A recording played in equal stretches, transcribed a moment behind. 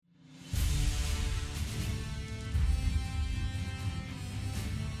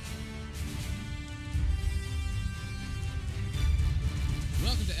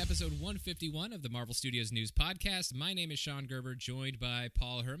episode 151 of the Marvel Studios News Podcast. My name is Sean Gerber, joined by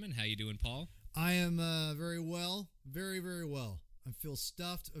Paul Herman. How you doing, Paul? I am very well. Very, very well. I feel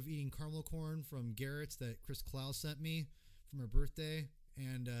stuffed of eating caramel corn from Garrett's that Chris Clow sent me for my birthday.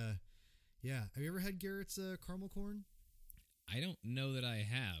 And, yeah. Have you ever had Garrett's caramel corn? I don't know that I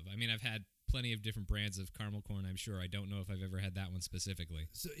have. I mean, I've had plenty of different brands of caramel corn, I'm sure. I don't know if I've ever had that one specifically.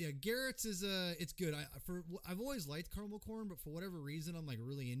 So, yeah, Garrett's is, it's good. I've always liked caramel corn, but for whatever reason, I'm, like,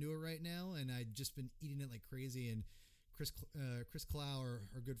 really into it right now. And I've just been eating it like crazy. And Chris Clow,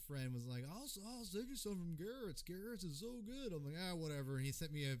 our good friend, was like, I'll send you some from Garrett's. Garrett's is so good. I'm like, whatever. And he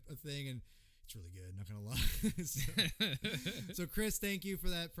sent me a thing, and it's really good, not going to lie. so, Chris, thank you for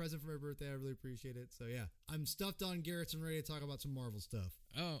that present for my birthday. I really appreciate it. So, yeah, I'm stuffed on Garrett's and ready to talk about some Marvel stuff.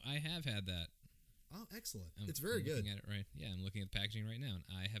 Oh, I have had that. Oh, excellent. It's very good. Looking at it right. Yeah, I'm looking at the packaging right now, and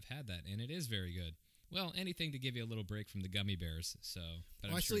I have had that, and it is very good. Well, anything to give you a little break from the gummy bears. So,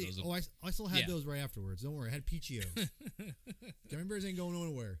 but I still had those right afterwards. Don't worry, I had Peachios. Gummy bears ain't going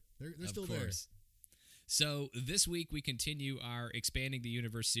nowhere. They're still there. So this week we continue our Expanding the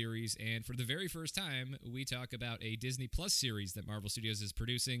Universe series, and for the very first time, we talk about a Disney Plus series that Marvel Studios is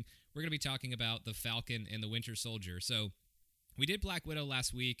producing. We're going to be talking about the Falcon and the Winter Soldier. So we did Black Widow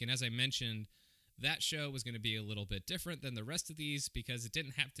last week, and as I mentioned, that show was going to be a little bit different than the rest of these because it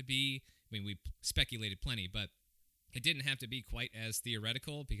didn't have to be, I mean, we speculated plenty, but it didn't have to be quite as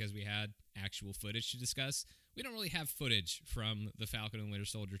theoretical because we had actual footage to discuss. We don't really have footage from the Falcon and Winter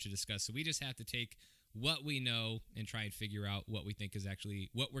Soldier to discuss, so we just have to take what we know and try and figure out what we think is actually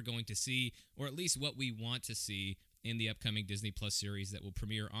what we're going to see, or at least what we want to see in the upcoming Disney Plus series that will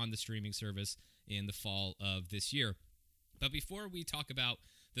premiere on the streaming service in the fall of this year. But before we talk about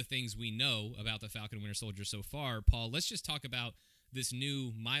the things we know about the Falcon and Winter Soldier so far, Paul, let's just talk about this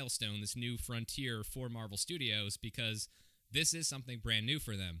new milestone, this new frontier for Marvel Studios, because this is something brand new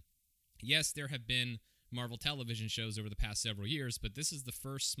for them. Yes, there have been Marvel television shows over the past several years, but this is the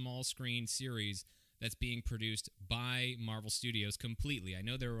first small screen series that's being produced by Marvel Studios completely. I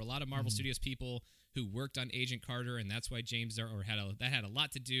know there were a lot of Marvel Studios people who worked on Agent Carter, and that's why that had a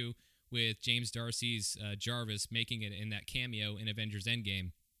lot to do with James Darcy's Jarvis making it in that cameo in Avengers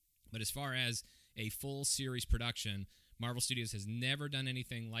Endgame. But as far as a full series production, Marvel Studios has never done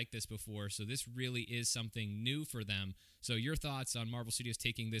anything like this before, so this really is something new for them. So your thoughts on Marvel Studios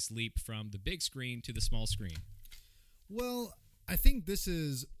taking this leap from the big screen to the small screen? Well, I think this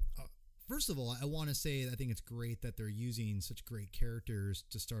is... First of all, I want to say I think it's great that they're using such great characters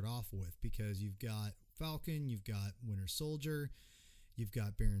to start off with, because you've got Falcon, you've got Winter Soldier, you've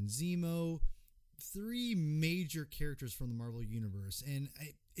got Baron Zemo, three major characters from the Marvel Universe. And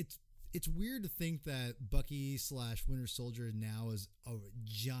it's weird to think that Bucky / Winter Soldier now is a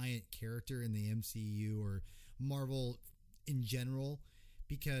giant character in the MCU or Marvel in general,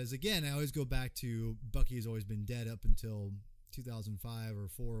 because, again, I always go back to Bucky has always been dead up until 2005 or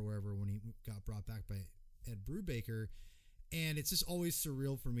 4 or wherever when he got brought back by Ed Brubaker, and it's just always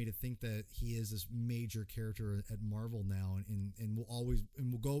surreal for me to think that he is this major character at Marvel now, and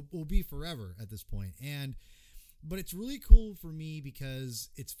will be forever at this point. But it's really cool for me because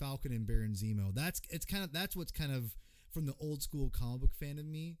it's Falcon and Baron Zemo. That's what's kind of from the old school comic book fan of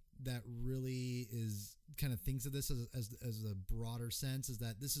me that really is kind of thinks of this as a broader sense, is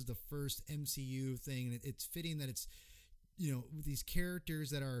that this is the first MCU thing, and it's fitting that it's, you know, these characters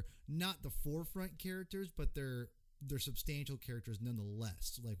that are not the forefront characters, but they're substantial characters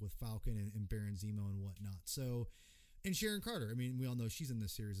nonetheless, like with Falcon and Baron Zemo and whatnot. So, and Sharon Carter, I mean, we all know she's in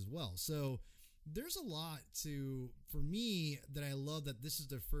this series as well. So there's a lot for me that I love that this is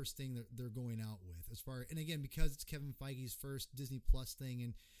the first thing that they're going out with and again, because it's Kevin Feige's first Disney Plus thing.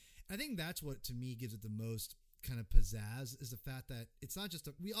 And I think that's what, to me, gives it the most kind of pizzazz, is the fact that it's not just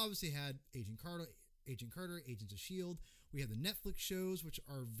we obviously had Agent Carter, Agents of S.H.I.E.L.D. We have the Netflix shows, which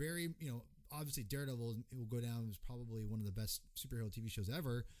are very, obviously Daredevil, it will go down as probably one of the best superhero TV shows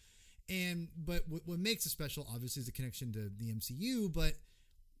ever. But what makes it special, obviously, is the connection to the MCU. But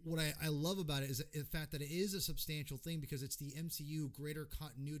what I love about it is the fact that it is a substantial thing, because it's the MCU greater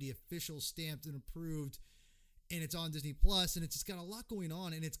continuity official stamped and approved, and it's on Disney Plus, and it's just got a lot going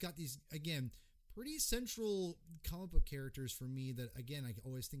on, and it's got these, again, pretty central comic book characters for me that, again, I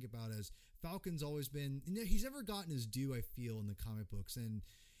always think about as Falcon's always been, he's never gotten his due, I feel, in the comic books. And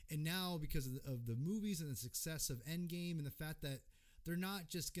now, because of the movies and the success of Endgame and the fact that they're not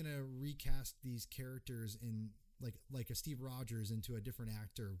just going to recast these characters in like a Steve Rogers into a different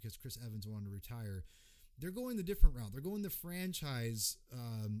actor because Chris Evans wanted to retire. They're going the different route. They're going the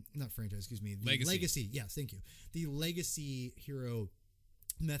legacy. Yes, thank you. The legacy hero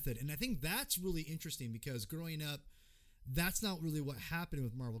method. And I think that's really interesting because growing up, That's not really what happened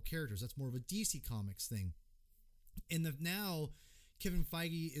with Marvel characters. That's more of a DC Comics thing. And now Kevin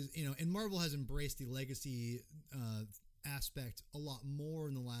Feige is, and Marvel has embraced the legacy aspect a lot more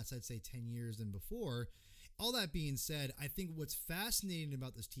in the last, I'd say, 10 years than before. All that being said, I think what's fascinating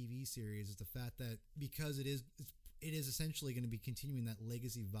about this TV series is the fact that because it is essentially going to be continuing that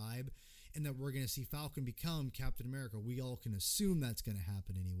legacy vibe, and that we're going to see Falcon become Captain America. We all can assume that's going to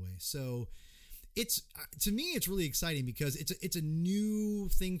happen anyway. So it's, to me, it's really exciting because it's a new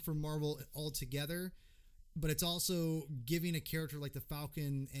thing for Marvel altogether, but it's also giving a character like the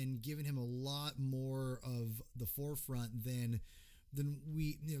Falcon and giving him a lot more of the forefront than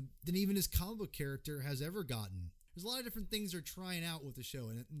even his comic book character has ever gotten. There's a lot of different things they're trying out with the show,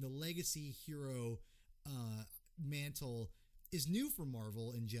 and the legacy hero mantle is new for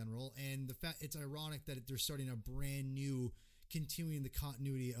Marvel in general, and the fact it's ironic that they're starting a brand new, continuing the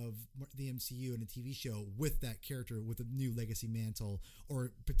continuity of the MCU and a TV show with that character with a new legacy mantle,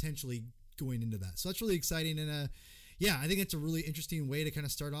 or potentially going into that. So that's really exciting, and I think it's a really interesting way to kind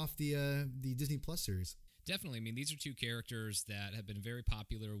of start off the Disney Plus series. Definitely. I mean, these are two characters that have been very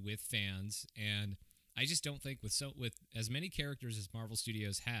popular with fans, and I just don't think with as many characters as Marvel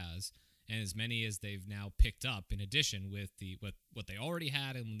Studios has, and as many as they've now picked up in addition with what they already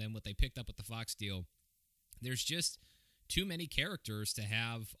had and then what they picked up with the Fox deal, there's just too many characters to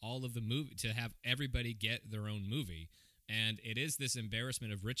have to have everybody get their own movie. And it is this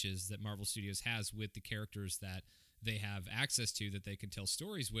embarrassment of riches that Marvel Studios has with the characters that they have access to, that they can tell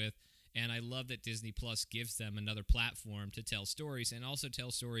stories with. And I love that Disney Plus gives them another platform to tell stories, and also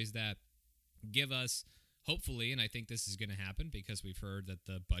tell stories that give us, hopefully, and I think this is going to happen because we've heard that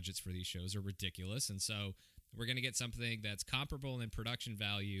the budgets for these shows are ridiculous, and so we're going to get something that's comparable in production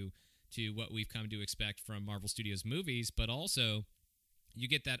value to what we've come to expect from Marvel Studios movies, but also you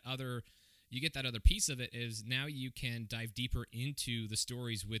get that other piece of it is now you can dive deeper into the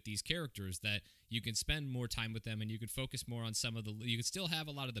stories with these characters, that you can spend more time with them, and you can focus more on you can still have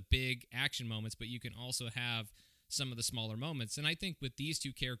a lot of the big action moments, but you can also have some of the smaller moments. And I think with these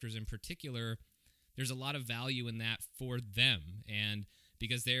two characters in particular, there's a lot of value in that for them, and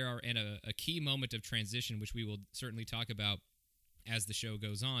because they are in a key moment of transition, which we will certainly talk about as the show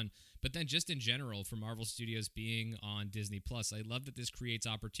goes on. But then just in general, for Marvel Studios being on Disney Plus, I love that this creates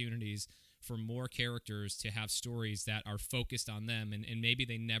opportunities for more characters to have stories that are focused on them, and maybe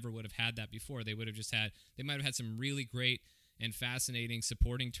they never would have had that before. They might have had some really great and fascinating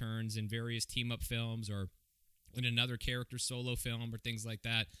supporting turns in various team-up films or in another character solo film or things like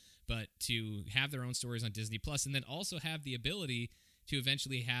that, but to have their own stories on Disney Plus, and then also have the ability to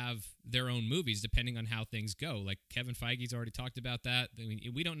eventually have their own movies depending on how things go. Like Kevin Feige's already talked about that. I mean,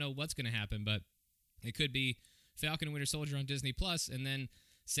 we don't know what's going to happen, but it could be Falcon and Winter Soldier on Disney Plus, and then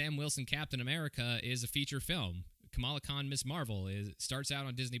Sam Wilson Captain America is a feature film. Kamala Khan Miss Marvel starts out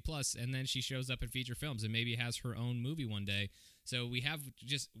on Disney Plus, and then she shows up in feature films and maybe has her own movie one day. So we have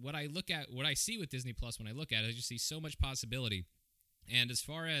just what I see with Disney Plus when I look at it, I just see so much possibility. And as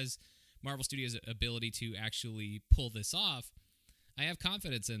far as Marvel Studios' ability to actually pull this off, I have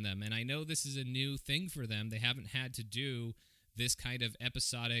confidence in them, and I know this is a new thing for them. They haven't had to do this kind of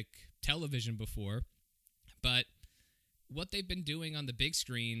episodic television before, but what they've been doing on the big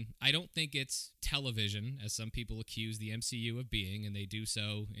screen, I don't think it's television, as some people accuse the MCU of being, and they do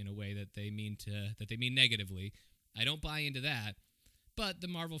so in a way that they mean negatively. I don't buy into that, but the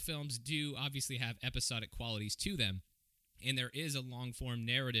Marvel films do obviously have episodic qualities to them, and there is a long-form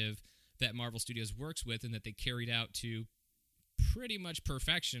narrative that Marvel Studios works with and that they carried out to pretty much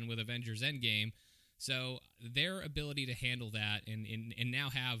perfection with Avengers Endgame. So their ability to handle that and now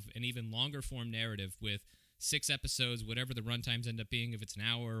have an even longer form narrative with 6 episodes, whatever the runtimes end up being, if it's an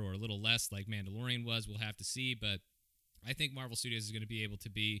hour or a little less like Mandalorian was, we'll have to see. But I think Marvel Studios is going to be able to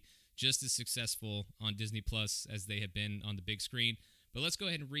be just as successful on Disney Plus as they have been on the big screen. But let's go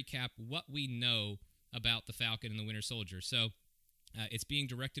ahead and recap what we know about the Falcon and the Winter Soldier. So it's being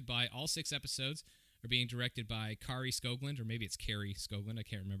directed by, all 6 episodes are being directed by Kari Skogland, or maybe it's Carrie Skogland. I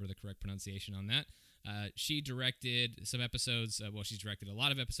can't remember the correct pronunciation on that. She directed some episodes. She's directed a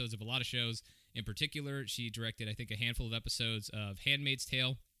lot of episodes of a lot of shows. In particular, she directed, I think, a handful of episodes of Handmaid's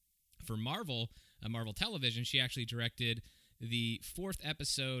Tale. For Marvel Television, she actually directed the 4th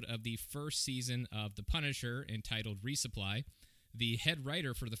episode of the first season of The Punisher, entitled Resupply. The head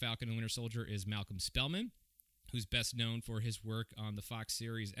writer for The Falcon and Winter Soldier is Malcolm Spellman, who's best known for his work on the Fox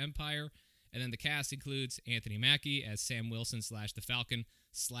series Empire. And then the cast includes Anthony Mackie as Sam Wilson / the Falcon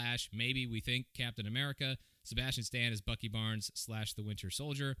 / maybe we think Captain America, Sebastian Stan as Bucky Barnes / the Winter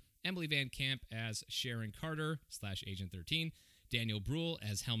Soldier, Emily Van Camp as Sharon Carter / Agent 13, Daniel Bruhl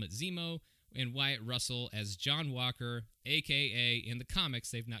as Helmut Zemo, and Wyatt Russell as John Walker, a.k.a. in the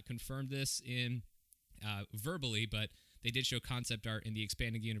comics, they've not confirmed this in verbally, but they did show concept art in the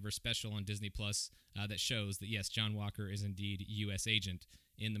Expanding the Universe special on Disney Plus that shows that, yes, John Walker is indeed U.S. agent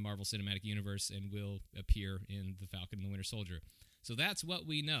in the Marvel Cinematic Universe and will appear in The Falcon and the Winter Soldier. So that's what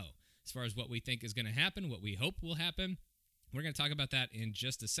we know. As far as what we think is going to happen, what we hope will happen, we're going to talk about that in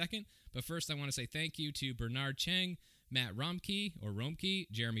just a second. But first, I want to say thank you to Bernard Chang, Matt Romke,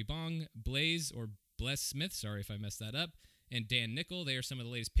 Jeremy Bong, Blaze or Bless Smith, sorry if I messed that up, and Dan Nickel. They are some of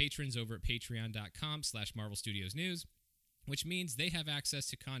the latest patrons over at patreon.com/Marvel Studios News, which means they have access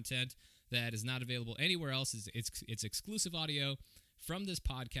to content that is not available anywhere else. It's exclusive audio from this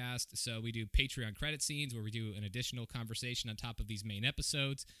podcast. So we do Patreon credit scenes where we do an additional conversation on top of these main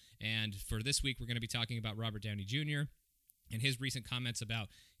episodes. And for this week, we're going to be talking about Robert Downey Jr. and his recent comments about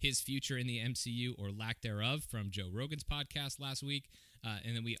his future in the MCU or lack thereof from Joe Rogan's podcast last week.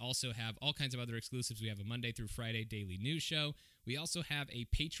 And then we also have all kinds of other exclusives. We have a Monday through Friday daily news show. We also have a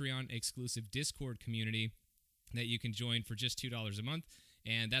Patreon exclusive Discord community that you can join for just $2 a month.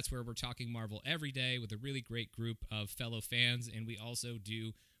 And that's where we're talking Marvel every day with a really great group of fellow fans. And we also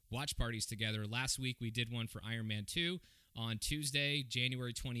do watch parties together. Last week, we did one for Iron Man 2. On Tuesday,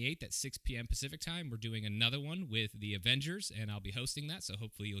 January 28th at 6 p.m. Pacific time, we're doing another one with the Avengers, and I'll be hosting that, so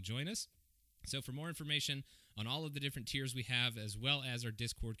hopefully you'll join us. So for more information on all of the different tiers we have, as well as our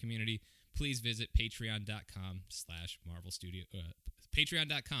Discord community, please visit patreon.com/Marvel Studio,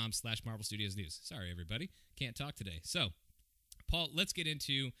 patreon.com/Marvel Studios News. Sorry, everybody. Can't talk today. So, Paul, let's get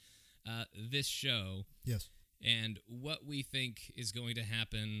into this show. Yes. And what we think is going to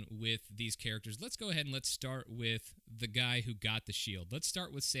happen with these characters. Let's go ahead and let's start with the guy who got the shield. Let's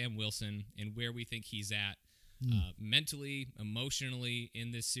start with Sam Wilson and where we think he's at mentally, emotionally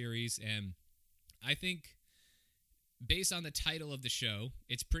in this series. And I think based on the title of the show,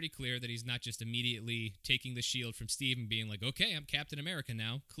 it's pretty clear that he's not just immediately taking the shield from Steve and being like, okay, I'm Captain America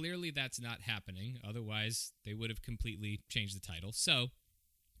now. Clearly that's not happening. Otherwise, they would have completely changed the title. So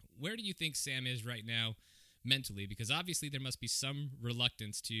where do you think Sam is right now mentally? Because obviously there must be some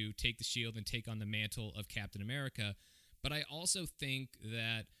reluctance to take the shield and take on the mantle of Captain America. But I also think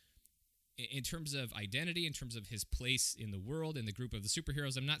that in terms of identity, in terms of his place in the world, in the group of the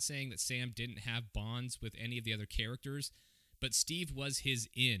superheroes, I'm not saying that Sam didn't have bonds with any of the other characters, but Steve was his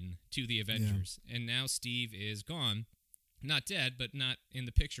in to the Avengers. Yeah. And now Steve is gone. Not dead, but not in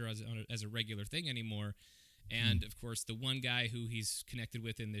the picture as a regular thing anymore. And, of course, the one guy who he's connected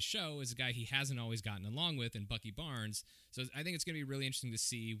with in this show is a guy he hasn't always gotten along with, in Bucky Barnes. So I think it's going to be really interesting to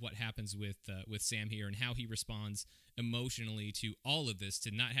see what happens with Sam here and how he responds emotionally to all of this,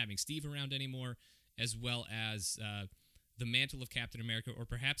 to not having Steve around anymore, as well as the mantle of Captain America, or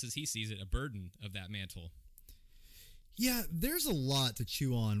perhaps as he sees it, a burden of that mantle. Yeah, there's a lot to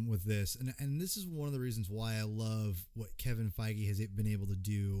chew on with this, and this is one of the reasons why I love what Kevin Feige has been able to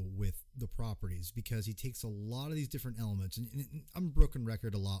do with the properties, because he takes a lot of these different elements, and I'm a broken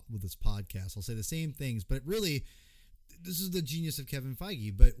record a lot with this podcast. I'll say the same things, but really, this is the genius of Kevin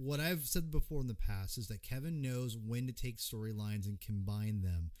Feige. But what I've said before in the past is that Kevin knows when to take storylines and combine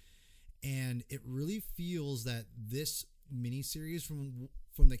them, and it really feels that this miniseries from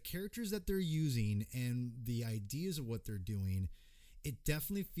the characters that they're using and the ideas of what they're doing, it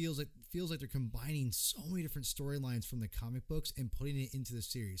definitely feels like they're combining so many different storylines from the comic books and putting it into the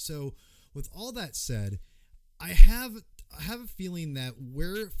series. So with all that said, I have a feeling that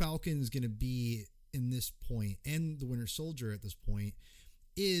where Falcon is going to be in this point, and the Winter Soldier at this point,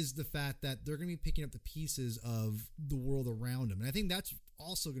 is the fact that they're going to be picking up the pieces of the world around them. And I think that's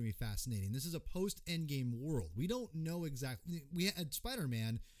also going to be fascinating. This is a post-Endgame world. We don't know exactly. We had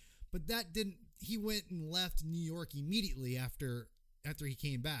Spider-Man, but he went and left New York immediately after he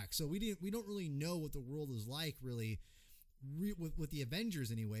came back. So we don't really know what the world is like really with the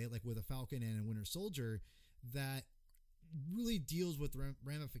Avengers anyway, like with a Falcon and a Winter Soldier, that really deals with the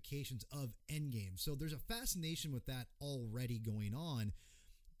ramifications of Endgame. So there's a fascination with that already going on.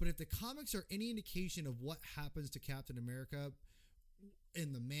 But if the comics are any indication of what happens to Captain America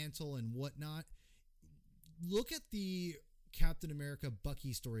and the mantle and whatnot, look at the Captain America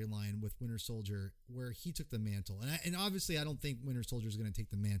Bucky storyline with Winter Soldier, where he took the mantle. And obviously, I don't think Winter Soldier is going to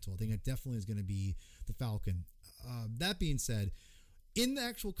take the mantle. I think it definitely is going to be the Falcon. That being said, in the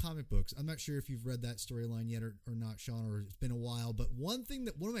actual comic books, I'm not sure if you've read that storyline yet or not, Sean, or it's been a while, but one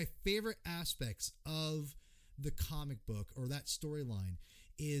of my favorite aspects of the comic book or that storyline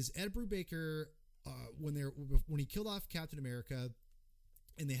is Ed Brubaker, when he killed off Captain America,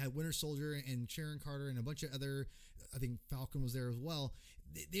 and they had Winter Soldier and Sharon Carter and a bunch of other, I think Falcon was there as well.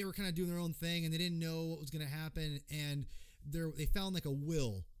 They were kind of doing their own thing, and they didn't know what was going to happen. And they found like a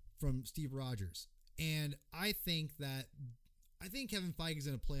will from Steve Rogers. And I think Kevin Feige is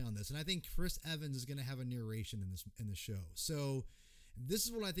going to play on this, and I think Chris Evans is going to have a narration in the show. So this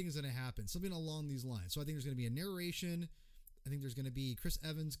is what I think is going to happen, something along these lines. So I think there's going to be a narration. I think there's going to be Chris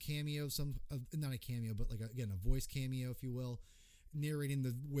Evans cameo, not a cameo, but like a voice cameo, if you will, narrating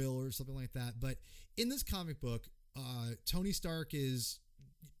the will or something like that. But in this comic book, Tony Stark is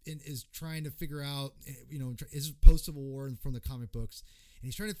trying to figure out, is post-Civil War from the comic books, and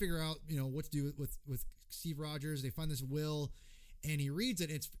he's trying to figure out, what to do with Steve Rogers. They find this will, and he reads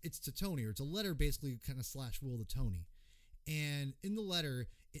it. It's to Tony, or it's a letter basically, kind of / will to Tony. And in the letter,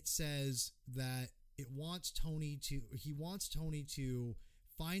 it says that he wants Tony to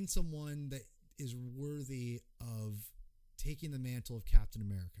find someone that is worthy of taking the mantle of Captain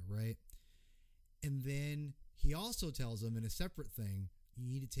America, right? And then he also tells him in a separate thing, you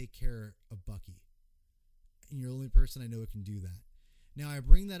need to take care of Bucky. And you're the only person I know who can do that. Now, I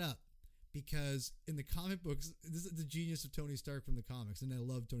bring that up because in the comic books, this is the genius of Tony Stark from the comics, and I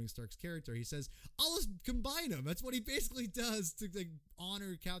love Tony Stark's character. He says, I'll just combine them. That's what he basically does to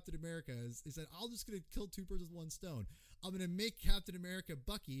honor Captain America. He said, I'm just going to kill two birds with one stone. I'm going to make Captain America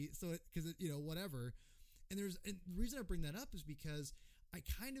Bucky, because whatever. And the reason I bring that up is because I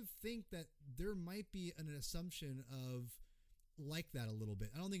kind of think that there might be an assumption of like that a little bit.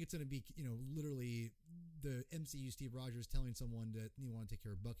 I don't think it's going to be, literally the MCU Steve Rogers telling someone that you want to take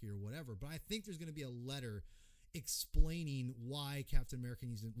care of Bucky or whatever. But I think there's going to be a letter explaining why Captain America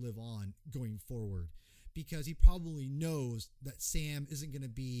needs to live on going forward. Because he probably knows that Sam isn't going to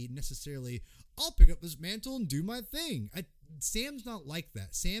be necessarily, I'll pick up this mantle and do my thing. Sam's not like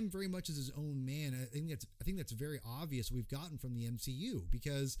that. Sam very much is his own man. I think that's very obvious. We've gotten from the MCU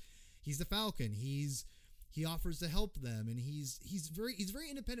because he's the Falcon. He offers to help them, and he's a very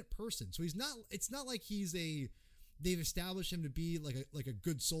independent person. So it's not like they've established him to be like a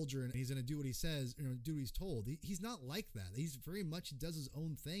good soldier and he's going to do what he says, do what he's told. He's not like that. He's very much, he does his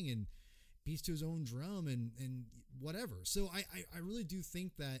own thing and beats to his own drum and whatever. So I really do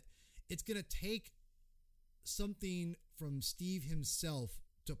think that it's going to take something from Steve himself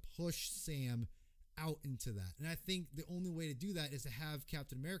to push Sam out into that. And I think the only way to do that is to have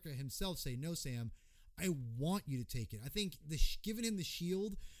Captain America himself say, no, Sam, I want you to take it. I think giving him the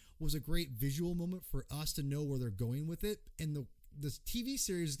shield was a great visual moment for us to know where they're going with it. And the TV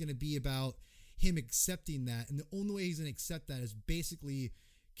series is going to be about him accepting that. And the only way he's going to accept that is basically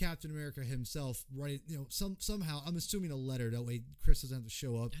Captain America himself write, somehow, I'm assuming a letter. That way Chris doesn't have to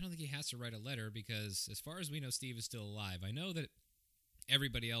show up. I don't think he has to write a letter because as far as we know, Steve is still alive. I know that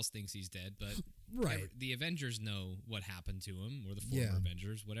everybody else thinks he's dead, but right. The Avengers know what happened to him, or the former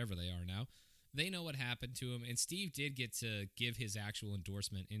Avengers, whatever they are now. They know what happened to him, and Steve did get to give his actual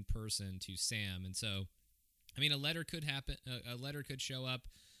endorsement in person to Sam. And so, I mean, a letter could happen. A letter could show up.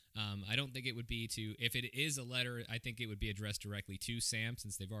 I don't think it would be to, if it is a letter, I think it would be addressed directly to Sam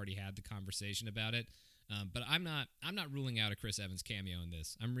since they've already had the conversation about it. But I'm not ruling out a Chris Evans cameo in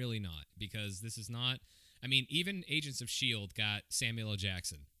this. I'm really not, because this is not, I mean, even Agents of S.H.I.E.L.D. got Samuel L.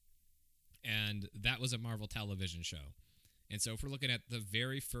 Jackson, and that was a Marvel television show. And so if we're looking at the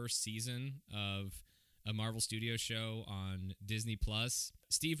very first season of a Marvel Studios show on Disney Plus,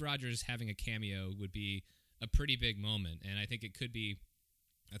 Steve Rogers having a cameo would be a pretty big moment. And I think it could be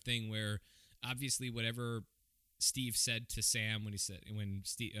a thing where obviously whatever Steve said to Sam when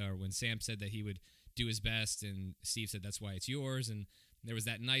Sam said that he would do his best, and Steve said that's why it's yours, and there was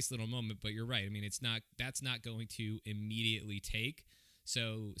that nice little moment. But you're right. I mean, that's not going to immediately take.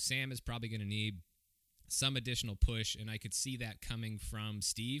 So Sam is probably going to need some additional push, and I could see that coming from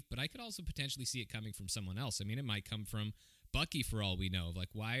Steve, but I could also potentially see it coming from someone else. I mean, it might come from Bucky for all we know. Like,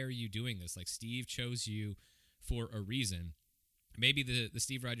 why are you doing this? Like, Steve chose you for a reason. Maybe the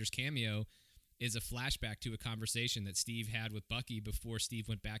Steve Rogers cameo is a flashback to a conversation that Steve had with Bucky before Steve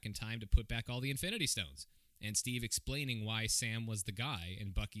went back in time to put back all the Infinity Stones, and Steve explaining why Sam was the guy,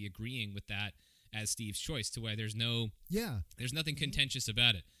 and Bucky agreeing with that as Steve's choice, to where there's nothing contentious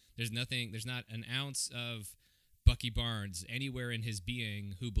about it. There's not an ounce of Bucky Barnes anywhere in his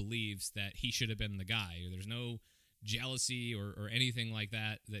being who believes that he should have been the guy. There's no jealousy or anything like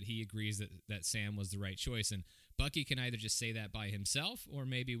that he agrees that Sam was the right choice. And Bucky can either just say that by himself, or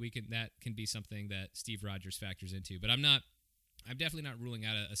maybe that can be something that Steve Rogers factors into. But I'm definitely not ruling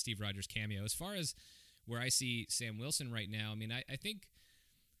out a Steve Rogers cameo. As far as where I see Sam Wilson right now, I mean, I think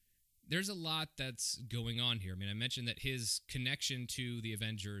there's a lot that's going on here. I mean, I mentioned that his connection to the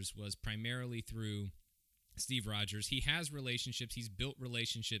Avengers was primarily through Steve Rogers. He has relationships. He's built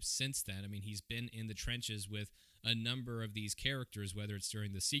relationships since then. I mean, he's been in the trenches with a number of these characters, whether it's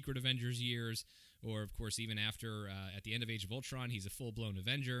during the Secret Avengers years or, of course, even after at the end of Age of Ultron, he's a full-blown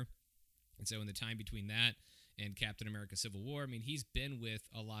Avenger. And so in the time between that and Captain America Civil War, I mean, he's been with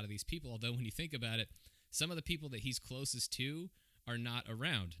a lot of these people, although when you think about it, some of the people that he's closest to are not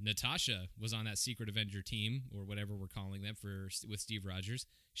around. Natasha was on that Secret Avenger team, or whatever we're calling them, with Steve Rogers.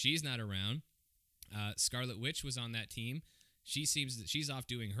 She's not around. Scarlet Witch was on that team. She seems that she's off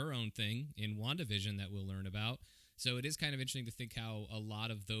doing her own thing in WandaVision that we'll learn about. So it is kind of interesting to think how a lot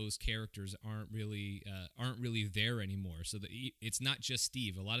of those characters aren't really there anymore. So it's not just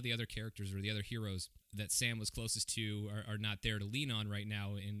Steve. A lot of the other characters or the other heroes that Sam was closest to are not there to lean on right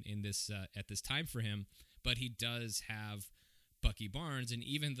now in this at this time for him. But he does have Bucky Barnes, and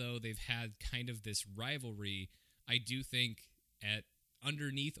even though they've had kind of this rivalry, I do think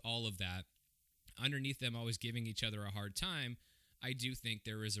underneath all of that, underneath them always giving each other a hard time, I do think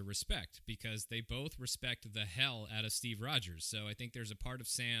there is a respect, because they both respect the hell out of Steve Rogers. So I think there's a part of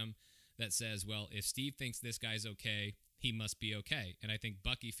Sam that says, well, if Steve thinks this guy's okay, he must be okay. And I think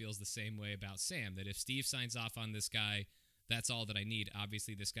Bucky feels the same way about Sam, that if Steve signs off on this guy, that's all that I need.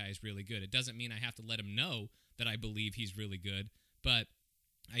 Obviously, this guy is really good. It doesn't mean I have to let him know that I believe he's really good, but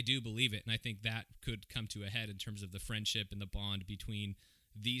I do believe it, and I think that could come to a head in terms of the friendship and the bond between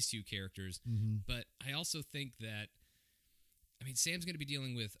these two characters. Mm-hmm. But I also think that, I mean, Sam's going to be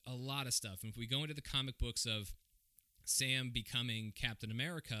dealing with a lot of stuff. And if we go into the comic books of Sam becoming Captain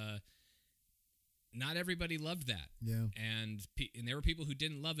America, not everybody loved that. Yeah. And there were people who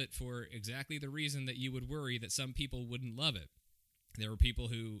didn't love it for exactly the reason that you would worry that some people wouldn't love it. There were people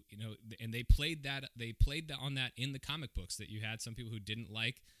who, and they played on that in the comic books, that you had some people who didn't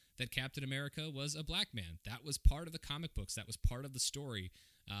like that Captain America was a black man. That was part of the comic books. That was part of the story,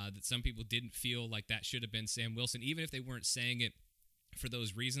 that some people didn't feel like that should have been Sam Wilson, even if they weren't saying it for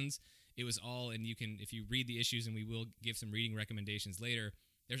those reasons. It was all, and you can, if you read the issues, and we will give some reading recommendations later,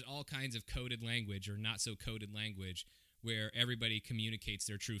 there's all kinds of coded language or not so coded language where everybody communicates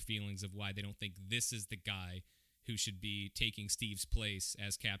their true feelings of why they don't think this is the guy who should be taking Steve's place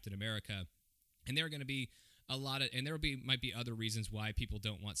as Captain America. And there are going to be and might be other reasons why people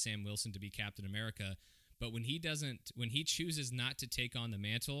don't want Sam Wilson to be Captain America. But when he chooses not to take on the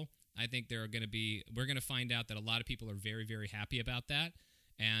mantle, I think we're going to find out that a lot of people are very, very happy about that.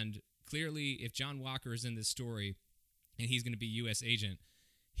 And clearly, if John Walker is in this story and he's going to be U.S. agent,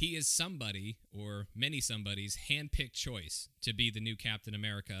 he is somebody, or many somebody's, handpicked choice to be the new Captain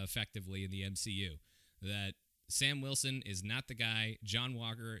America effectively in the MCU. That Sam Wilson is not the guy. John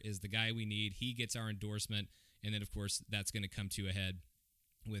Walker is the guy we need. He gets our endorsement. And then, of course, that's going to come to a head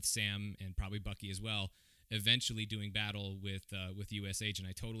with Sam and probably Bucky as well, eventually doing battle with U.S. Agent.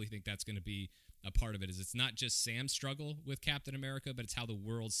 I totally think that's going to be a part of it. It's not just Sam's struggle with Captain America, but it's how the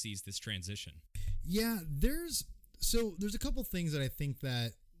world sees this transition. Yeah, there's a couple things that I think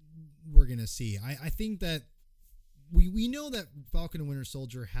that we're going to see. I think that we know that Falcon and Winter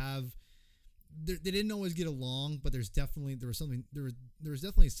Soldier they didn't always get along, but there was definitely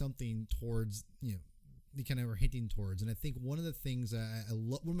something towards, they kind of were hinting towards. And I think one of the things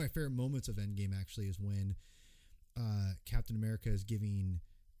one of my favorite moments of Endgame actually is when Captain America is giving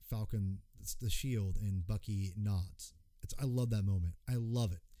Falcon the shield and Bucky nods. I love that moment. I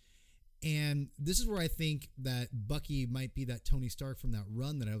love it. And this is where I think that Bucky might be that Tony Stark from that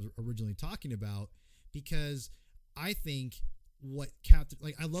run that I was originally talking about, because I think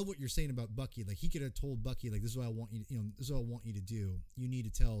I love what you're saying about Bucky. Like, he could have told Bucky, like, this is what I want you, this is what I want you to do. You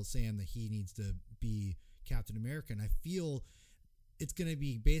need to tell Sam that he needs to be Captain America. And I feel it's going to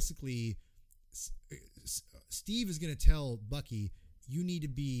be basically Steve is going to tell Bucky, you need to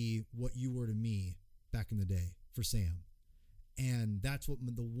be what you were to me back in the day for Sam. And that's what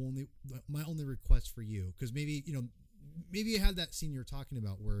my only request for you, because maybe you had that scene you're talking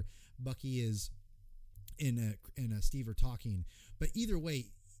about where Bucky is and Steve are talking, but either way,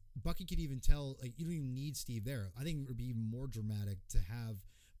 Bucky could even tell, like, you don't even need Steve there. I think it would be even more dramatic to have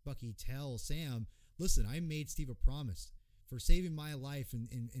Bucky tell Sam, listen, I made Steve a promise for saving my life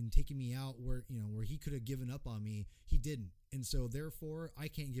and taking me out where he could have given up on me. He didn't. And so therefore I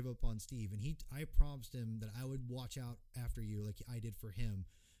can't give up on Steve. And I promised him that I would watch out after you like I did for him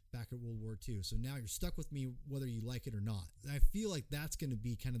back at World War II. So now you're stuck with me whether you like it or not. And I feel like that's going to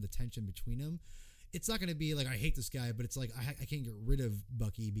be kind of the tension between them. It's not going to be like, I hate this guy, but it's like, I can't get rid of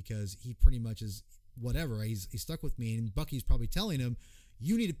Bucky because he pretty much is whatever. He's stuck with me. And Bucky's probably telling him,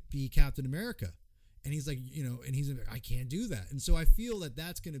 you need to be Captain America. And he's like, and he's like, I can't do that. And so I feel that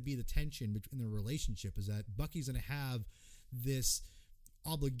that's going to be the tension between their relationship, is that Bucky's going to have this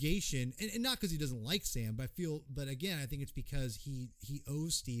obligation, and not because he doesn't like Sam, but again, I think it's because he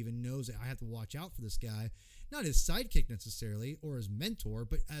owes Steve and knows that I have to watch out for this guy, not his sidekick necessarily or his mentor,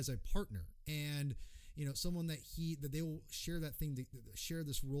 but as a partner, and someone that they will share share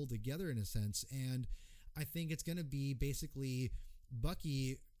this role together in a sense. And I think it's going to be basically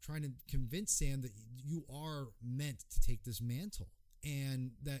Bucky trying to convince Sam that you are meant to take this mantle.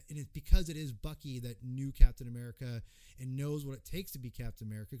 And it's because it is Bucky that knew Captain America and knows what it takes to be Captain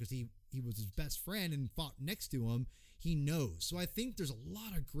America, because he was his best friend and fought next to him. He knows. So I think there's a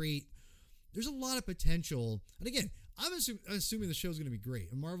lot of potential. And again, I'm assuming the show's going to be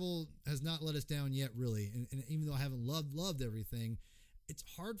great. And Marvel has not let us down yet, really. And even though I haven't loved everything, it's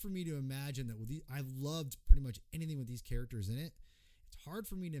hard for me to imagine that I've loved pretty much anything with these characters in it. It's hard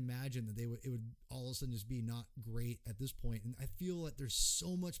for me to imagine that it would all of a sudden just be not great at this point. And I feel that there's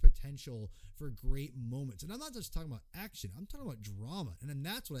so much potential for great moments. And I'm not just talking about action. I'm talking about drama. And then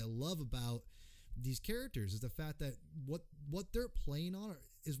that's what I love about these characters, is the fact that what they're playing on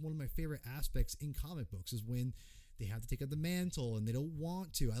is one of my favorite aspects in comic books, is when they have to take out the mantle and they don't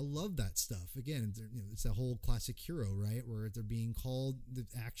want to. I love that stuff. Again, it's that whole classic hero, right? Where they're being called the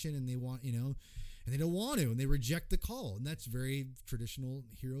action and they want, and they don't want to, and they reject the call. And that's very traditional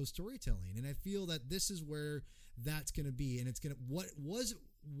hero storytelling. And I feel that this is where that's going to be. And it's going to,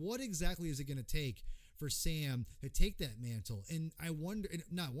 what exactly is it going to take for Sam to take that mantle? And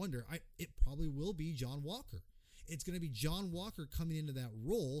it probably will be John Walker. It's going to be John Walker coming into that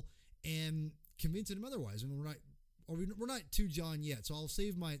role and convincing him otherwise. And we're not to John yet, so I'll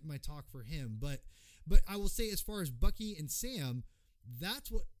save my talk for him. But I will say, as far as Bucky and Sam,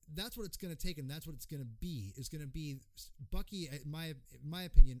 that's what it's going to take, and that's what it's going to be. It's going to be Bucky, in my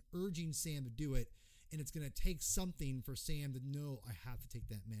opinion, urging Sam to do it, and it's going to take something for Sam to know, I have to take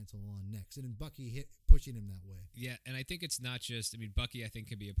that mantle on next, and then Bucky pushing him that way. Yeah, and I think it's not just, Bucky I think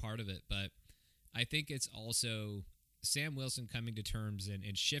can be a part of it, but I think it's also Sam Wilson coming to terms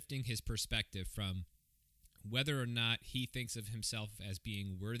and shifting his perspective from whether or not he thinks of himself as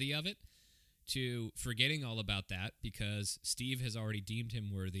being worthy of it, to forgetting all about that, because Steve has already deemed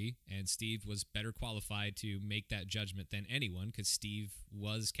him worthy, and Steve was better qualified to make that judgment than anyone, because Steve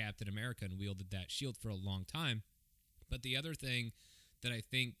was Captain America and wielded that shield for a long time. But the other thing that I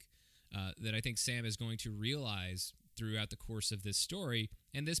think Sam is going to realize throughout the course of this story,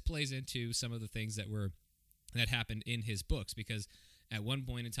 and this plays into some of the things that happened in his books, because at one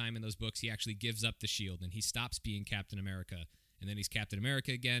point in time in those books, he actually gives up the shield and he stops being Captain America. And then he's Captain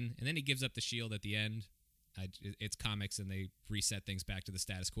America again, and then he gives up the shield at the end. It's comics, and they reset things back to the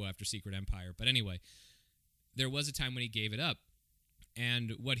status quo after Secret Empire. But anyway, there was a time when he gave it up,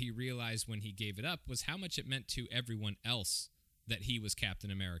 and what he realized when he gave it up was how much it meant to everyone else that he was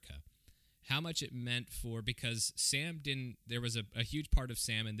Captain America. How much it meant because Sam didn't. There was a huge part of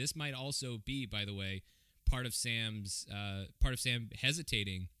Sam, and this might also be, by the way, part of Sam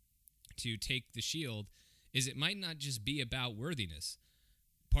hesitating to take the shield, is it might not just be about worthiness.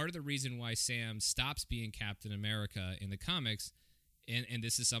 Part of the reason why Sam stops being Captain America in the comics, and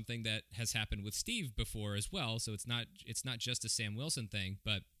this is something that has happened with Steve before as well, so it's not just a Sam Wilson thing,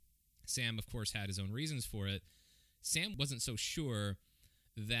 but Sam, of course, had his own reasons for it. Sam wasn't so sure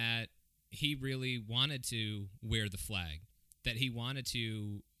that he really wanted to wear the flag, that he wanted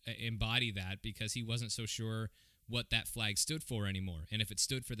to embody that, because he wasn't so sure what that flag stood for anymore, and if it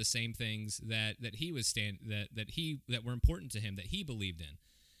stood for the same things that were important to him, that he believed in.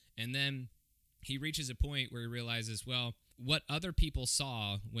 And then he reaches a point where he realizes, well, what other people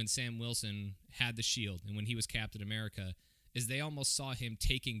saw when Sam Wilson had the shield and when he was Captain America is they almost saw him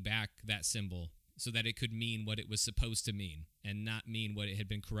taking back that symbol so that it could mean what it was supposed to mean and not mean what it had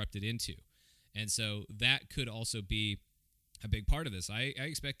been corrupted into. And so that could also be a big part of this. I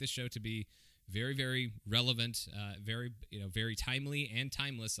expect this show to be very, very relevant, very timely and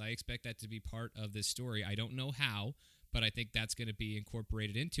timeless. I expect that to be part of this story. I don't know how, but I think that's going to be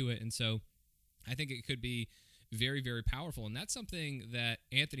incorporated into it. And so I think it could be very, very powerful. And that's something that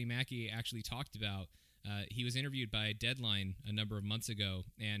Anthony Mackie actually talked about. He was interviewed by Deadline a number of months ago,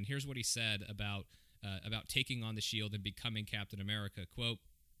 and here's what he said about taking on the shield and becoming Captain America. Quote,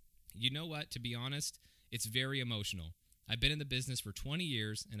 "You know what, to be honest, it's very emotional. I've been in the business for 20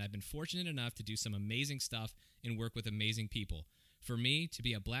 years, and I've been fortunate enough to do some amazing stuff and work with amazing people. For me, to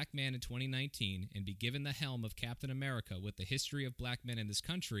be a black man in 2019 and be given the helm of Captain America with the history of black men in this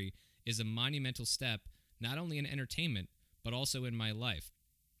country is a monumental step, not only in entertainment, but also in my life.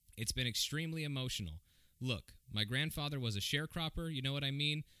 It's been extremely emotional. Look, my grandfather was a sharecropper, you know what I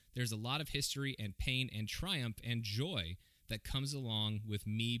mean? There's a lot of history and pain and triumph and joy that comes along with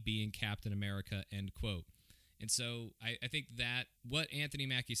me being Captain America," end quote. And so I think that what Anthony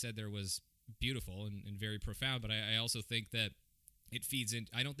Mackie said there was beautiful and very profound, but I also think that it feeds in.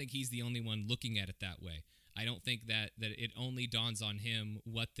 I don't think he's the only one looking at it that way. I don't think that it only dawns on him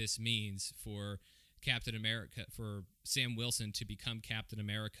what this means for Captain America, for Sam Wilson to become Captain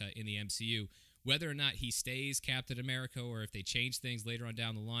America in the MCU, whether or not he stays Captain America or if they change things later on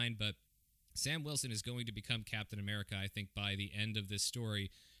down the line. But Sam Wilson is going to become Captain America, I think, by the end of this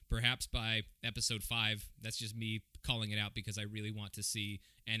story, perhaps by episode 5. That's just me calling it out because I really want to see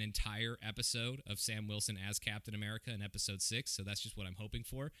an entire episode of Sam Wilson as Captain America in episode 6. So that's just what I'm hoping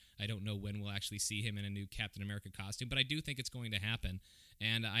for. I don't know when we'll actually see him in a new Captain America costume, but I do think it's going to happen.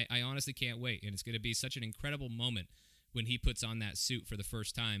 And I honestly can't wait. And it's going to be such an incredible moment when he puts on that suit for the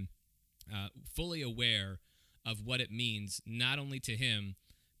first time, fully aware of what it means, not only to him,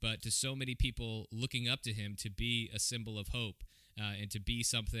 but to so many people looking up to him to be a symbol of hope and to be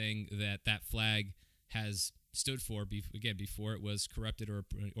something that flag has stood for, again, before it was corrupted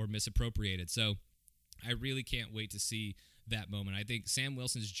or misappropriated. So I really can't wait to see that moment. I think Sam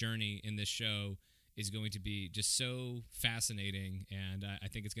Wilson's journey in this show is going to be just so fascinating, and I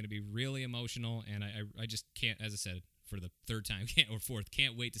think it's going to be really emotional, and I just can't, as I said, for the third time or fourth,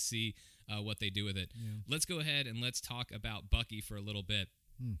 can't wait to see what they do with it. Yeah. Let's go ahead and let's talk about Bucky for a little bit.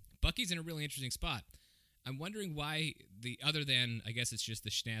 Bucky's in a really interesting spot. I'm wondering why other than, I guess it's just the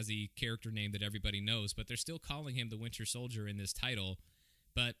snazzy character name that everybody knows, but they're still calling him the Winter Soldier in this title.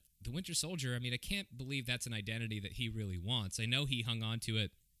 But the Winter Soldier, I mean, I can't believe that's an identity that he really wants. I know he hung on to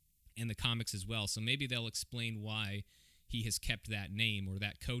it in the comics as well, so maybe they'll explain why he has kept that name or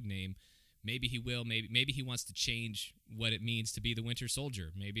that code name. Maybe he will. Maybe he wants to change what it means to be the Winter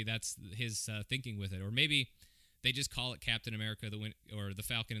Soldier. Maybe that's his thinking with it. Or maybe they just call it Captain America or the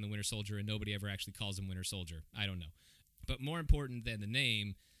Falcon and the Winter Soldier, and nobody ever actually calls him Winter Soldier. I don't know. But more important than the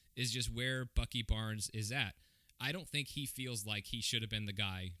name is just where Bucky Barnes is at. I don't think he feels like he should have been the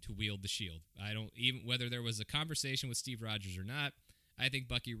guy to wield the shield. I don't, even whether there was a conversation with Steve Rogers or not, I think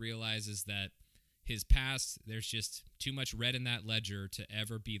Bucky realizes that his past, there's just too much red in that ledger to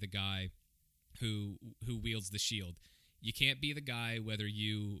ever be the guy who wields the shield. You can't be the guy whether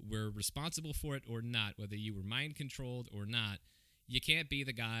you were responsible for it or not, whether you were mind-controlled or not. You can't be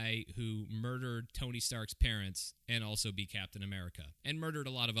the guy who murdered Tony Stark's parents and also be Captain America. And murdered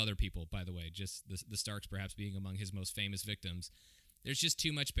a lot of other people, by the way, just the Starks perhaps being among his most famous victims. There's just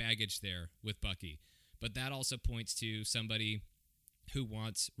too much baggage there with Bucky. But that also points to somebody who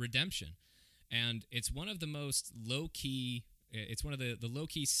wants redemption. And it's one of the most low-key, it's one of the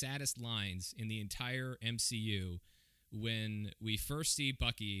low-key saddest lines in the entire MCU when we first see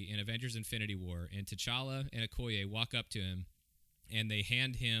Bucky in Avengers Infinity War and T'Challa and Okoye walk up to him and they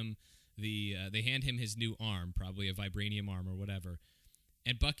hand him his new arm, probably a vibranium arm or whatever.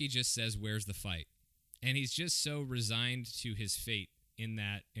 And Bucky just says, "Where's the fight?" And he's just so resigned to his fate in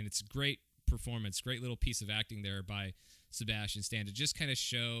that, and it's great performance, great little piece of acting there by Sebastian Stan to just kind of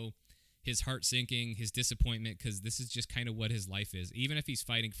show his heart sinking, his disappointment, because this is just kind of what his life is. Even if he's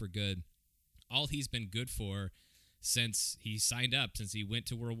fighting for good, all he's been good for since he signed up, since he went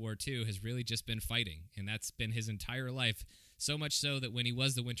to World War II, has really just been fighting. And that's been his entire life. So much so that when he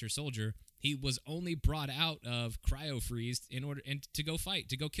was the Winter Soldier, he was only brought out of cryo-freeze to go fight,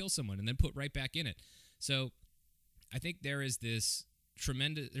 to go kill someone, and then put right back in it. So I think there's a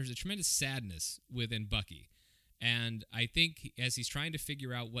tremendous sadness within Bucky. And I think as he's trying to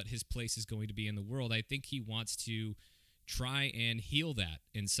figure out what his place is going to be in the world, I think he wants to try and heal that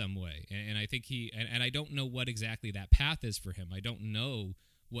in some way. And I think and I don't know what exactly that path is for him. I don't know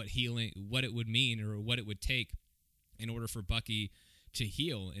what it would mean or what it would take in order for Bucky to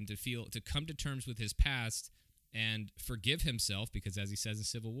heal and to come to terms with his past and forgive himself, because as he says in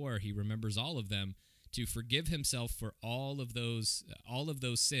Civil War, he remembers all of them, to forgive himself for all of those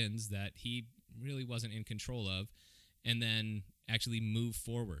sins that he really wasn't in control of, and then actually move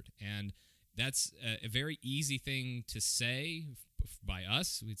forward. And that's a very easy thing to say by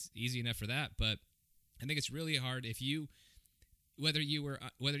us. It's easy enough for that, but I think it's really hard whether you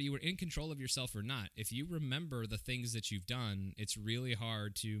were in control of yourself or not. If you remember the things that you've done, it's really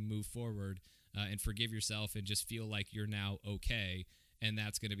hard to move forward and forgive yourself and just feel like you're now okay. And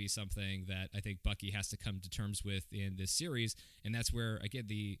that's going to be something that I think Bucky has to come to terms with in this series. And that's where, again,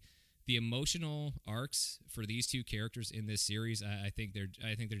 the emotional arcs for these two characters in this series, I think they're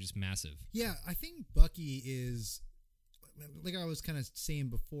just massive. Yeah, I think Bucky is, like I was kind of saying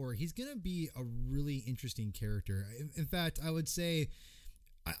before, he's going to be a really interesting character. In fact, I would say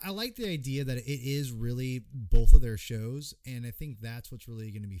I like the idea that it is really both of their shows, and I think that's what's really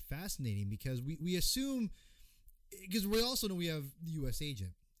going to be fascinating, because we assume, because we also know we have the U.S.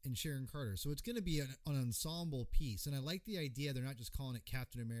 agent, and Sharon Carter. So it's going to be an ensemble piece. And I like the idea they're not just calling it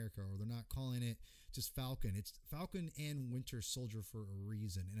Captain America, or they're not calling it just Falcon. It's Falcon and Winter Soldier for a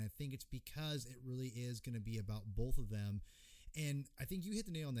reason. And I think it's because it really is going to be about both of them. And I think you hit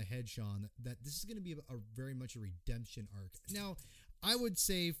the nail on the head, Sean, that this is going to be a very much a redemption arc. Now, I would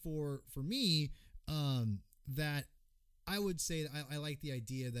say for me, that I would say that I like the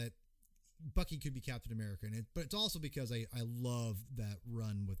idea that Bucky could be Captain America, but it's also because I love that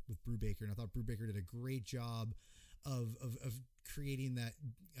run with Brubaker, and I thought Brubaker did a great job of creating that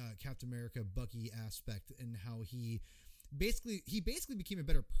Captain America Bucky aspect, and how he basically became a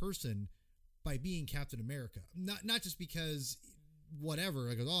better person by being Captain America. Not just because whatever,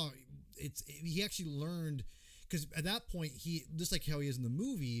 I go, he actually learned, because at that point he, just like how he is in the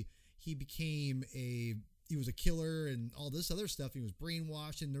movie, he was a killer and all this other stuff. He was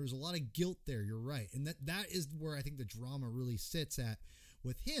brainwashed, and there was a lot of guilt there. You're right. And that is where I think the drama really sits at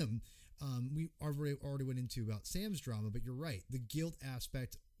with him. We already went into about Sam's drama, but you're right. The guilt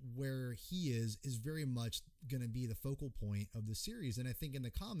aspect where he is very much going to be the focal point of the series. And I think in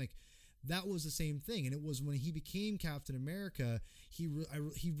the comic, that was the same thing. And it was when he became Captain America, he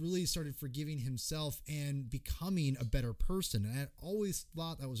really started forgiving himself and becoming a better person. And I always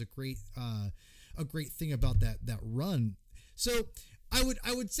thought that was a great thing about that run. So I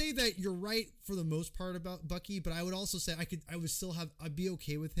would say that you're right for the most part about Bucky, but I would also say I'd be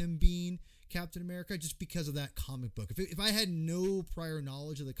okay with him being Captain America just because of that comic book. If I had no prior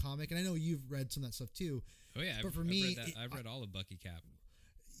knowledge of the comic, and I know you've read some of that stuff too. Oh yeah, but I've read all of Bucky Cap.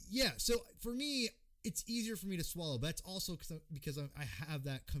 Yeah, so for me, it's easier for me to swallow, but that's also because I have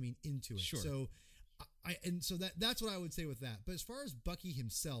that coming into it. Sure. So that's what I would say with that. But as far as Bucky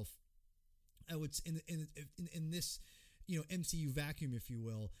himself, I would in this, MCU vacuum, if you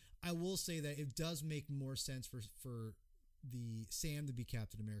will, I will say that it does make more sense for the Sam to be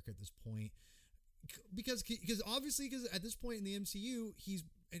Captain America at this point, because at this point in the MCU,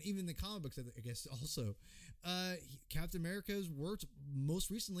 and even in the comic books, I guess also, Captain America has worked most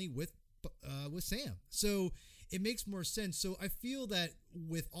recently with Sam, so it makes more sense. So I feel that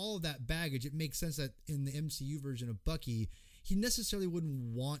with all of that baggage, it makes sense that in the MCU version of Bucky, he necessarily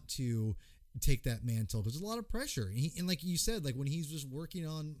wouldn't want to take that mantle because there's a lot of pressure. And like you said, like when he's just working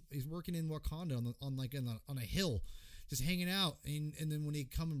in Wakanda on a hill, just hanging out, and then when they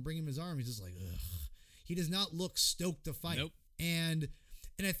come and bring him his arm, he's just like, ugh. He does not look stoked to fight. Nope. And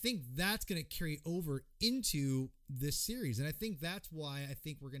I think that's going to carry over into this series. And I think that's why I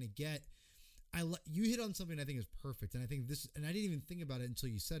think we're going to get. You hit on something I think is perfect, and I think this, and I didn't even think about it until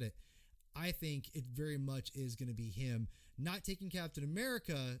you said it. I think it very much is going to be him not taking the Captain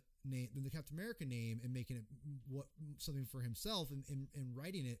America name and making it something for himself and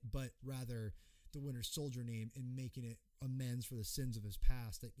writing it, but rather the Winter Soldier name and making it amends for the sins of his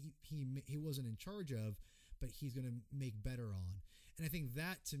past that he wasn't in charge of, but he's going to make better on. And I think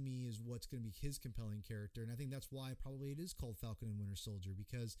that to me is what's going to be his compelling character. And I think that's why probably it is called Falcon and Winter Soldier,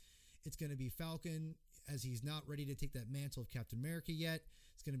 because it's going to be Falcon as he's not ready to take that mantle of Captain America yet.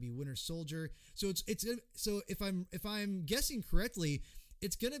 It's going to be Winter Soldier. So so if I'm guessing correctly,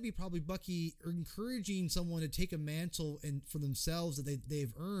 it's going to be probably Bucky encouraging someone to take a mantle and for themselves that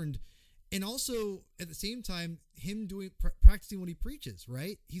they've earned. And also at the same time, him practicing what he preaches,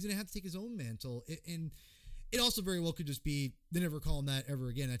 right? He's going to have to take his own mantle. And it also very well could just be, they never call him that ever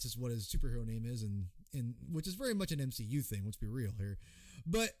again. That's just what his superhero name is. And which is very much an MCU thing. Let's be real here.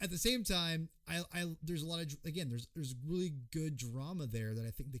 But at the same time, there's a lot of, again, there's really good drama there that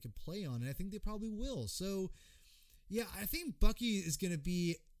I think they could play on. And I think they probably will. So yeah, I think Bucky is going to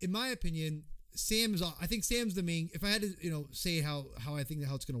be, in my opinion, I think Sam's the main, if I had to, say how I think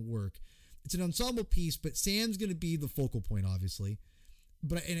how it's going to work, it's an ensemble piece, but Sam's going to be the focal point, obviously.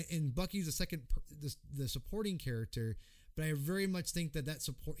 But and Bucky's the supporting character. But I very much think that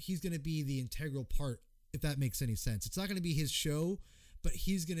support, he's going to be the integral part, if that makes any sense. It's not going to be his show, but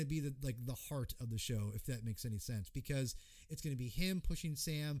he's going to be the heart of the show, if that makes any sense, because it's going to be him pushing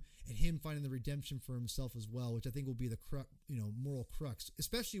Sam and him finding the redemption for himself as well, which I think will be the moral crux,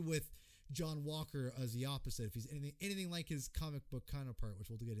 especially with John Walker as the opposite, if he's anything like his comic book counterpart, which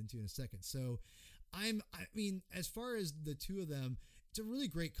we'll get into in a second. So I mean, as far as the two of them, it's a really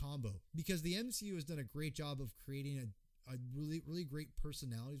great combo because the MCU has done a great job of creating a really, really great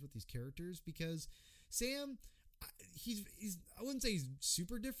personalities with these characters, because Sam, he's I wouldn't say he's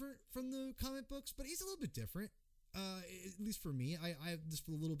super different from the comic books, but he's a little bit different. At least for me, I just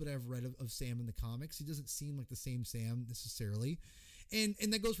a little bit I've read of Sam in the comics. He doesn't seem like the same Sam necessarily, and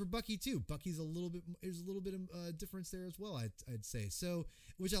that goes for Bucky too. There's a little bit of difference there as well. I'd say so,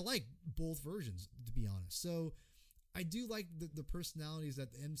 which I like both versions, to be honest. So I do like the personalities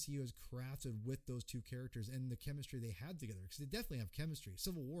that the MCU has crafted with those two characters and the chemistry they had together, because they definitely have chemistry.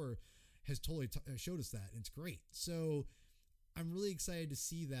 Civil War has totally showed us that, and it's great. So I'm really excited to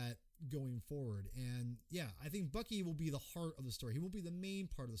see that going forward. And yeah, I think Bucky will be the heart of the story. He won't be the main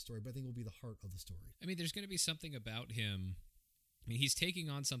part of the story, but I think he'll be the heart of the story. I mean, there's going to be something about him. I mean, he's taking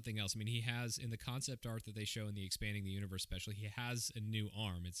on something else. I mean, he has, in the concept art that they show in the Expanding the Universe special, he has a new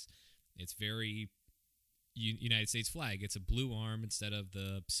arm. It's very United States flag. It's a blue arm instead of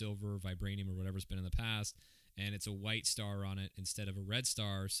the silver, vibranium, or whatever's been in the past, and it's a white star on it instead of a red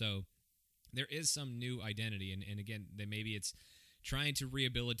star. So there is some new identity, and again, maybe it's trying to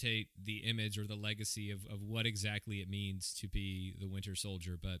rehabilitate the image or the legacy of what exactly it means to be the Winter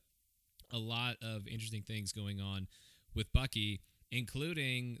Soldier. But a lot of interesting things going on with Bucky,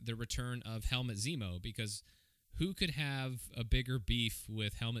 including the return of Helmut Zemo, because who could have a bigger beef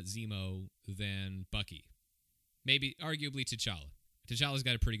with Helmut Zemo than Bucky? Maybe, arguably, T'Challa. T'Challa's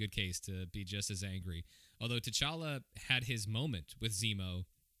got a pretty good case to be just as angry. Although T'Challa had his moment with Zemo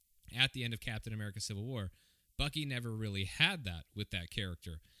at the end of Captain America Civil War, Bucky never really had that with that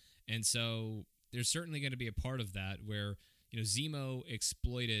character. And so there's certainly going to be a part of that where, Zemo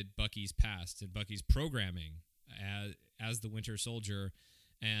exploited Bucky's past and Bucky's programming as the Winter Soldier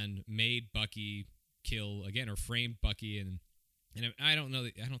and made Bucky kill again, or framed Bucky. And I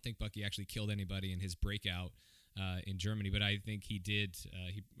don't think Bucky actually killed anybody in his breakout in Germany, but I think he did.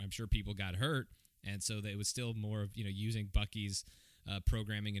 I'm sure people got hurt. And so that it was still more of, using Bucky's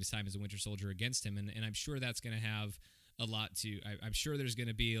programming at his time as a Winter Soldier against him. And I'm sure that's going to have a lot to... I'm sure there's going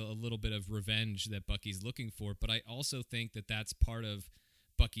to be a little bit of revenge that Bucky's looking for, but I also think that that's part of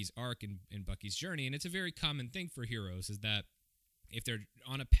Bucky's arc and Bucky's journey. And it's a very common thing for heroes, is that if they're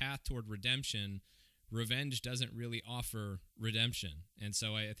on a path toward redemption, revenge doesn't really offer redemption. And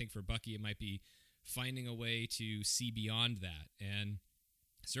so I think for Bucky, it might be finding a way to see beyond that. And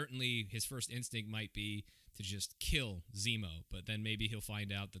certainly his first instinct might be to just kill Zemo, but then maybe he'll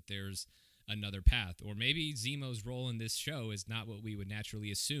find out that there's another path. Or maybe Zemo's role in this show is not what we would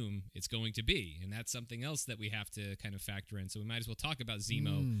naturally assume it's going to be, and that's something else that we have to kind of factor in. So we might as well talk about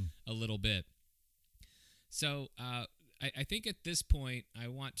Zemo a little bit. So I think at this point I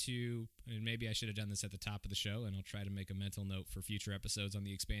want to, and maybe I should have done this at the top of the show, and I'll try to make a mental note for future episodes on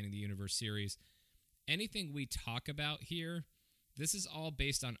the Expanding the Universe series. Anything we talk about here, this is all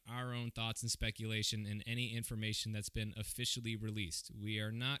based on our own thoughts and speculation and any information that's been officially released. We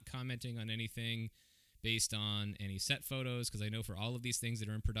are not commenting on anything based on any set photos, because I know for all of these things that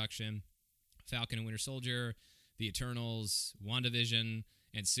are in production, Falcon and Winter Soldier, The Eternals, WandaVision,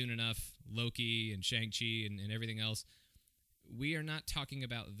 and soon enough, Loki and Shang-Chi and everything else, we are not talking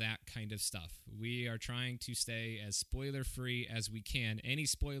about that kind of stuff. We are trying to stay as spoiler-free as we can. Any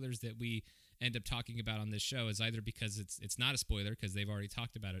spoilers that we end up talking about on this show is either because it's not a spoiler because they've already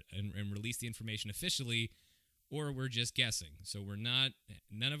talked about it and released the information officially, or we're just guessing. So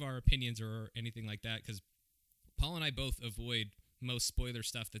none of our opinions or anything like that, because Paul and I both avoid most spoiler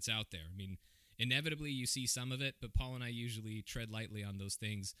stuff that's out there. I mean, inevitably you see some of it, but Paul and I usually tread lightly on those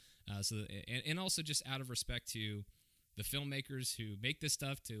things. And also just out of respect to the filmmakers who make this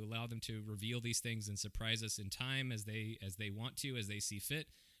stuff, to allow them to reveal these things and surprise us in time as they want to, as they see fit.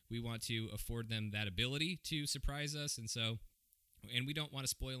 We want to afford them that ability to surprise us, and we don't want to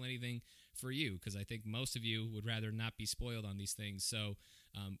spoil anything for you, because I think most of you would rather not be spoiled on these things. So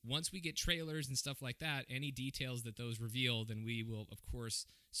once we get trailers and stuff like that, any details that those reveal, then we will, of course,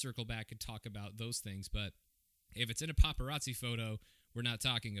 circle back and talk about those things. But if it's in a paparazzi photo, we're not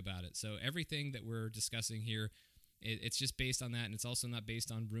talking about it. So everything that we're discussing here, it's just based on that, and it's also not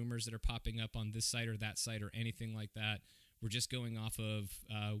based on rumors that are popping up on this site or that site or anything like that. We're just going off of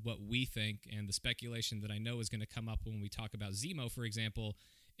what we think, and the speculation that I know is going to come up when we talk about Zemo, for example,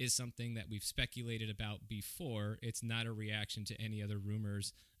 is something that we've speculated about before. It's not a reaction to any other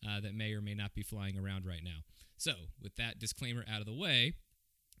rumors that may or may not be flying around right now. So, with that disclaimer out of the way,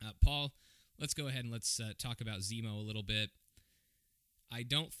 Paul, let's go ahead and let's talk about Zemo a little bit. I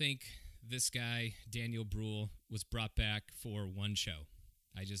don't think this guy, Daniel Bruhl, was brought back for one show.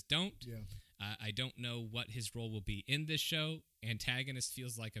 I just don't. Yeah. I don't know what his role will be in this show. Antagonist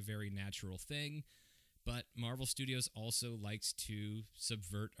feels like a very natural thing, but Marvel Studios also likes to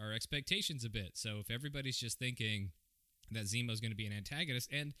subvert our expectations a bit. So if everybody's just thinking that Zemo's going to be an antagonist,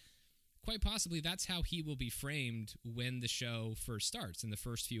 and quite possibly that's how he will be framed when the show first starts, in the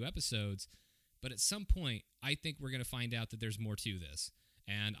first few episodes, but at some point, I think we're going to find out that there's more to this.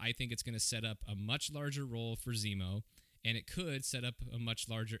 And I think it's going to set up a much larger role for Zemo, and it could set up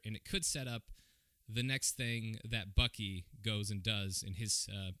the next thing that Bucky goes and does in his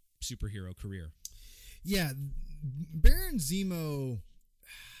superhero career. Yeah, Baron Zemo,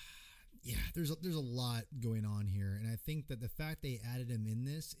 yeah, there's a lot going on here, and I think that the fact they added him in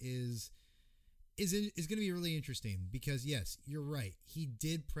this is going to be really interesting because yes, you're right. He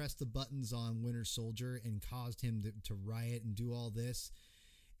did press the buttons on Winter Soldier and caused him to riot and do all this.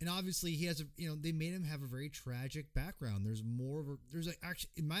 And obviously he has they made him have a very tragic background. There's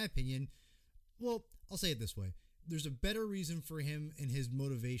actually, in my opinion, well, I'll say it this way. There's a better reason for him and his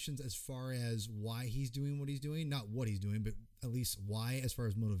motivations as far as why he's doing what he's doing. Not what he's doing, but at least why as far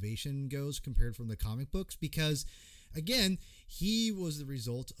as motivation goes compared from the comic books. Because, again, he was the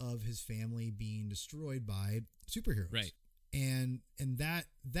result of his family being destroyed by superheroes. Right. And that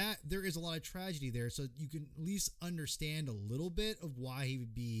there is a lot of tragedy there. So you can at least understand a little bit of why he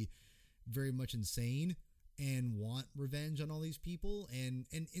would be very much insane and want revenge on all these people. And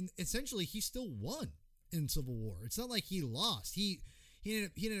essentially, he still won in Civil War. It's not like he lost. He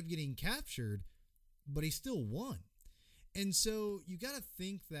ended up getting captured, but he still won. And so you got to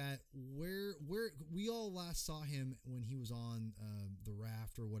think that where we all last saw him when he was on the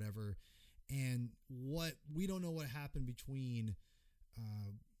raft or whatever, and we don't know what happened between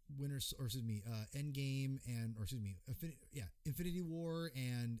Endgame Infinity War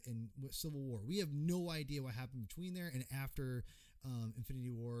and Civil War. We have no idea what happened between there and after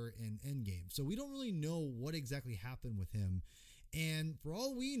Infinity War and Endgame. So we don't really know what exactly happened with him. And for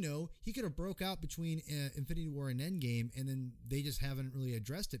all we know, he could have broke out between Infinity War and Endgame, and then they just haven't really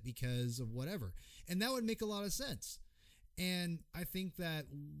addressed it because of whatever. And that would make a lot of sense. And I think that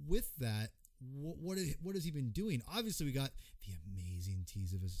with that, what has he been doing? Obviously, we got the amazing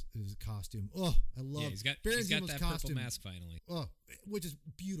tease of his costume. Oh, I love. Yeah, he's got that costume. Purple mask finally. Oh, which is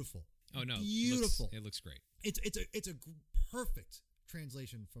beautiful. Oh no, beautiful! It looks great. It's a perfect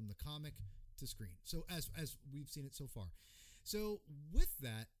translation from the comic to screen. So as we've seen it so far. So with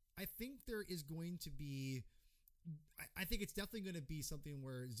that, I think there is going to be. I think it's definitely going to be something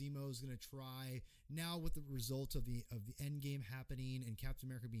where Zemo is going to try now with the results of the Endgame happening and Captain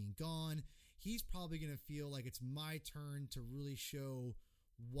America being gone. He's probably going to feel like it's my turn to really show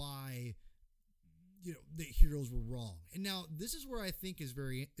why the heroes were wrong. And now this is where I think is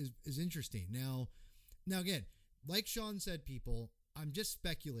interesting. Now again, like Sean said, people, I'm just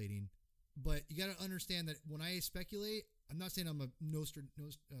speculating, but you got to understand that when I speculate, I'm not saying I'm a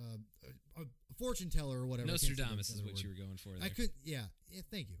fortune teller or whatever. Nostradamus is what you were going for there. Yeah,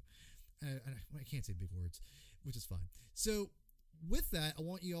 thank you. I can't say big words, which is fine. So with that, I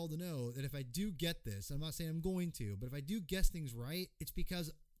want you all to know that if I do get this, I'm not saying I'm going to, but if I do guess things right, it's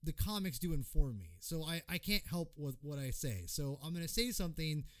because the comics do inform me. So I can't help with what I say. So I'm going to say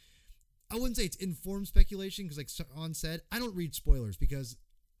something. I wouldn't say it's informed speculation because, like Sean said, I don't read spoilers because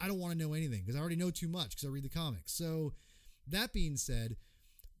I don't want to know anything because I already know too much because I read the comics. So that being said,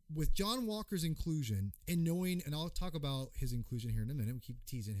 with John Walker's inclusion and knowing, and I'll talk about his inclusion here in a minute, we keep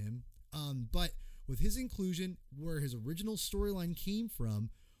teasing him, but with his inclusion, where his original storyline came from,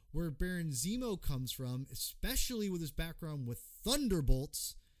 where Baron Zemo comes from, especially with his background with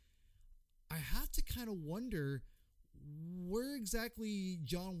Thunderbolts, I have to kind of wonder where exactly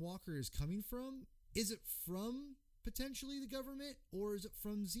John Walker is coming from. Is it from potentially the government, or is it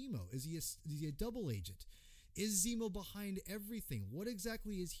from Zemo? Is he a double agent? Is Zemo behind everything? What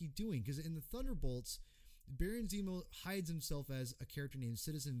exactly is he doing? Because in the Thunderbolts, Baron Zemo hides himself as a character named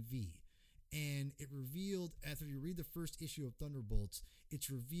Citizen V. And it revealed, after you read the first issue of Thunderbolts, it's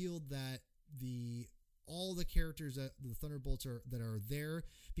revealed that all the characters that the Thunderbolts are there,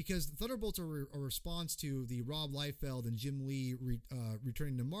 because the Thunderbolts are a response to the Rob Liefeld and Jim Lee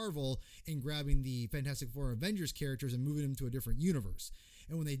returning to Marvel and grabbing the Fantastic Four Avengers characters and moving them to a different universe.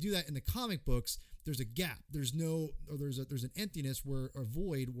 And when they do that in the comic books, there's a gap. There's an emptiness, a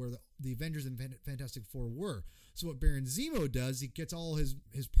void where the Avengers and Fantastic Four were. So what Baron Zemo does, he gets all his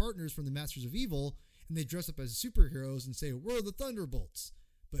partners from the Masters of Evil, and they dress up as superheroes and say, "We're the Thunderbolts,"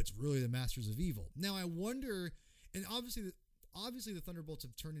 but it's really the Masters of Evil. Now I wonder, and obviously the Thunderbolts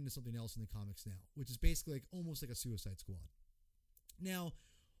have turned into something else in the comics now, which is basically almost like a Suicide Squad. Now,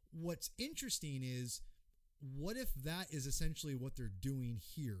 what's interesting is, what if that is essentially what they're doing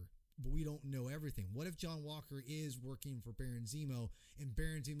here, but we don't know everything? What if John Walker is working for Baron Zemo and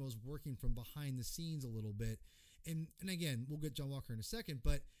Baron Zemo is working from behind the scenes a little bit? And again, we'll get John Walker in a second,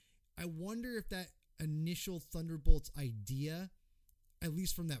 but I wonder if that initial Thunderbolts idea, at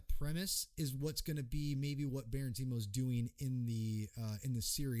least from that premise, is what's going to be maybe what Baron Zemo's doing in the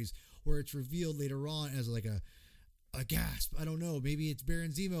series, where it's revealed later on as like a gasp. I don't know. Maybe it's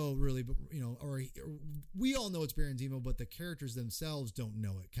Baron Zemo, really, but or we all know it's Baron Zemo, but the characters themselves don't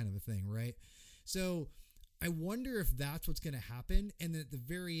know it, kind of a thing, right? So I wonder if that's what's going to happen, and then at the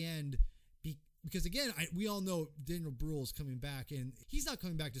very end, because again, we all know Daniel Bruhl is coming back, and he's not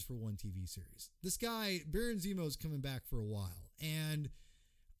coming back just for one TV series. This guy, Baron Zemo, is coming back for a while. And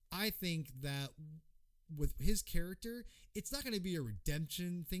I think that with his character, it's not going to be a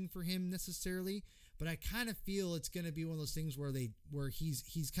redemption thing for him necessarily, but I kind of feel it's going to be one of those things where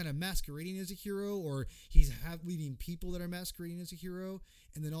he's kind of masquerading as a hero, or he's leading people that are masquerading as a hero,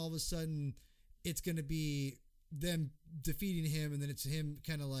 and then all of a sudden it's going to be them defeating him, and then it's him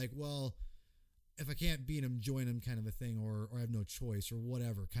kind of like, well, if I can't beat him, join him kind of a thing, or I have no choice, or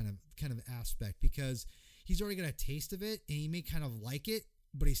whatever kind of aspect, because he's already got a taste of it and he may kind of like it,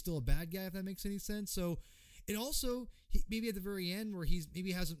 but he's still a bad guy, if that makes any sense. So it also, maybe at the very end where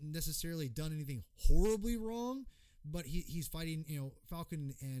maybe hasn't necessarily done anything horribly wrong, but he's fighting,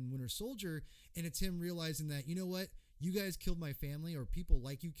 Falcon and Winter Soldier, and it's him realizing that, you know what, you guys killed my family, or people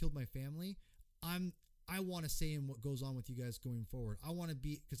like you killed my family. I want to say in what goes on with you guys going forward. I want to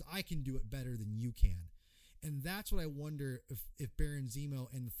be, because I can do it better than you can. And that's what I wonder if Baron Zemo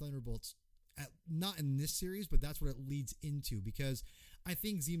and the Thunderbolts, not in this series, but that's what it leads into, because I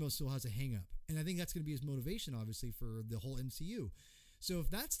think Zemo still has a hang up. And I think that's going to be his motivation, obviously, for the whole MCU. So if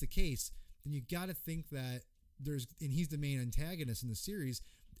that's the case, then you got to think that and he's the main antagonist in the series,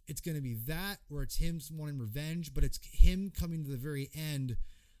 it's going to be that, where it's him wanting revenge, but it's him coming to the very end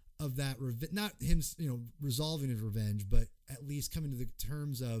of that, not him, resolving his revenge, but at least coming to the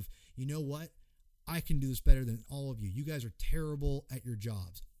terms of, you know what, I can do this better than all of you. You guys are terrible at your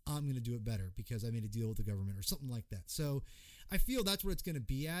jobs. I'm going to do it better because I made a deal with the government, or something like that. So I feel that's what it's going to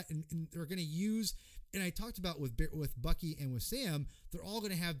be at, and they're going to use. And I talked about with Bucky and with Sam, they're all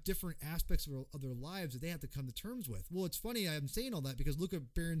going to have different aspects of their lives that they have to come to terms with. Well, it's funny I'm saying all that because look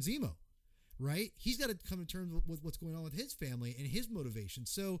at Baron Zemo. Right? He's got to come to terms with what's going on with his family and his motivation.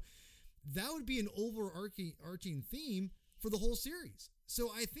 So that would be an overarching theme for the whole series.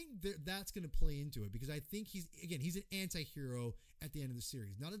 So I think that's going to play into it, because I think he's an anti-hero at the end of the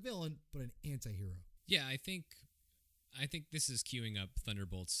series. Not a villain, but an anti-hero. Yeah, I think this is queuing up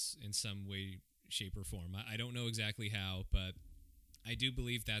Thunderbolts in some way, shape, or form. I don't know exactly how, but I do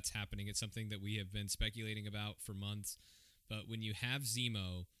believe that's happening. It's something that we have been speculating about for months. But when you have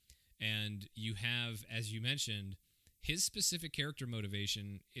Zemo, and you have, as you mentioned, his specific character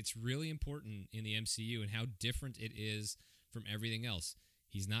motivation, it's really important in the MCU and how different it is from everything else.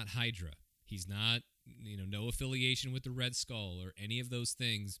 He's not Hydra. He's not, no affiliation with the Red Skull or any of those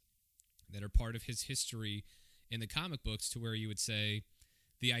things that are part of his history in the comic books, to where you would say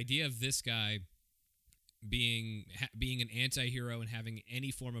the idea of this guy being an anti-hero and having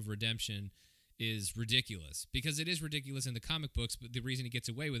any form of redemption is ridiculous, because it is ridiculous in the comic books, but the reason he gets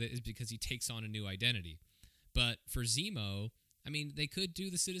away with it is because he takes on a new identity. But for Zemo, I mean, they could do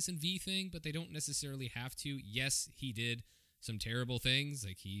the Citizen V thing, but they don't necessarily have to. Yes, he did some terrible things,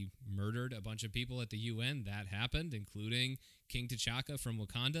 like he murdered a bunch of people at the UN. That happened, including King T'Chaka from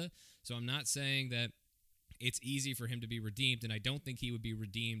Wakanda. So I'm not saying that it's easy for him to be redeemed, and I don't think he would be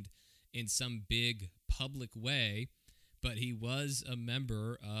redeemed in some big public way, but he was a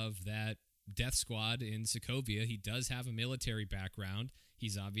member of that Death Squad in Sokovia. He does have a military background.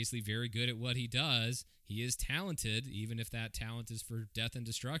 He's obviously very good at what he does. He is talented, even if that talent is for death and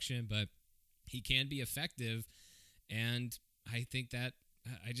destruction, but he can be effective, and I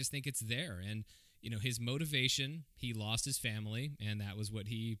just think it's there. And his motivation, he lost his family, and that was what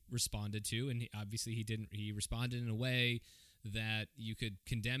he responded to, and he responded in a way that you could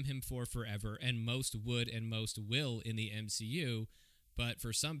condemn him for forever, and most would and most will in the MCU. But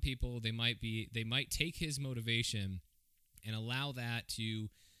for some people, they might take his motivation and allow that to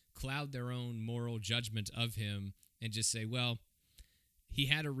cloud their own moral judgment of him and just say, well, he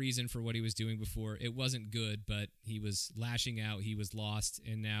had a reason for what he was doing before. It wasn't good, but he was lashing out. He was lost,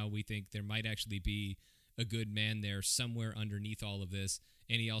 and now we think there might actually be a good man there somewhere underneath all of this,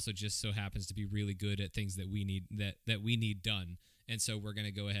 and he also just so happens to be really good at things that we need that we need done. And so we're going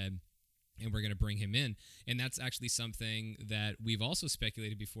to go ahead and we're going to bring him in. And that's actually something that we've also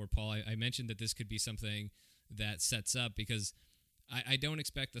speculated before, Paul. I mentioned that this could be something that sets up, because I don't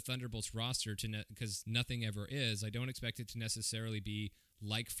expect the Thunderbolts roster to, because nothing ever is, I don't expect it to necessarily be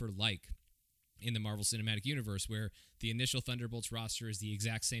like for like in the Marvel Cinematic Universe, where the initial Thunderbolts roster is the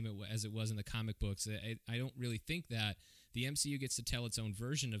exact same as it was in the comic books. I don't really think that. The MCU gets to tell its own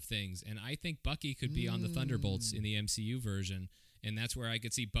version of things, and I think Bucky could be on the Thunderbolts in the MCU version, and that's where I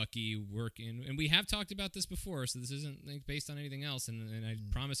could see Bucky working. And we have talked about this before, so this isn't based on anything else, and I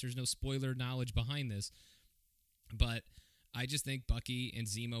promise there's no spoiler knowledge behind this, but I just think Bucky and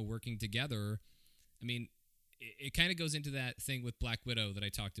Zemo working together, I mean, it kind of goes into that thing with Black Widow that I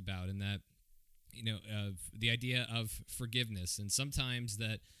talked about, and that, the idea of forgiveness, and sometimes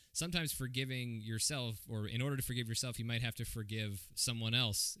that sometimes forgiving yourself, or in order to forgive yourself, you might have to forgive someone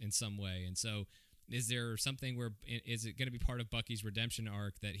else in some way. And so is there something where, is it going to be part of Bucky's redemption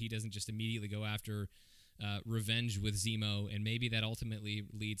arc that he doesn't just immediately go after revenge with Zemo, and maybe that ultimately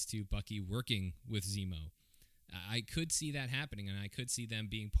leads to Bucky working with Zemo? I could see that happening, and I could see them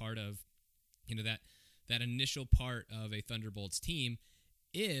being part of, that initial part of a Thunderbolts team,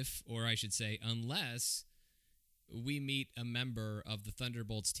 if, or I should say, unless we meet a member of the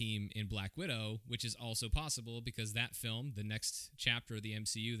Thunderbolts team in Black Widow, which is also possible because that film, the next chapter of the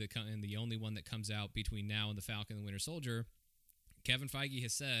MCU, and the only one that comes out between now and the Falcon and the Winter Soldier, Kevin Feige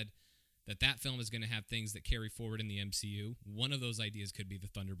has said that film is going to have things that carry forward in the MCU. One of those ideas could be the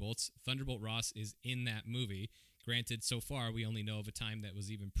Thunderbolts. Thunderbolt Ross is in that movie. Granted, so far we only know of a time that was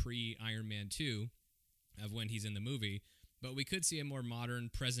even pre-Iron Man 2 of when he's in the movie, but we could see a more modern,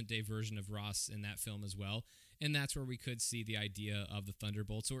 present-day version of Ross in that film as well, and that's where we could see the idea of the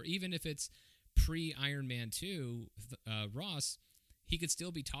Thunderbolts. Or even if it's pre-Iron Man 2, Ross, he could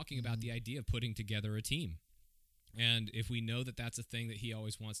still be talking about the idea of putting together a team. And if we know that that's a thing that he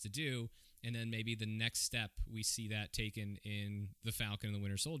always wants to do, and then maybe the next step we see that taken in the Falcon and the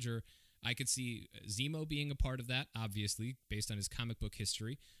Winter Soldier, I could see Zemo being a part of that, obviously, based on his comic book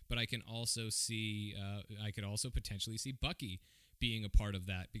history, but I could also potentially see Bucky being a part of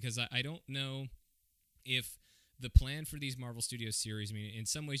that, because I don't know if the plan for these Marvel Studios series, I mean, in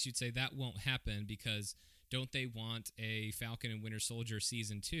some ways you'd say that won't happen, because don't they want a Falcon and Winter Soldier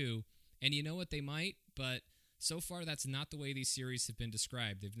Season 2? And you know what, they might, but so far, that's not the way these series have been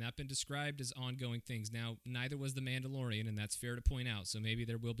described. They've not been described as ongoing things. Now, neither was The Mandalorian, and that's fair to point out, so maybe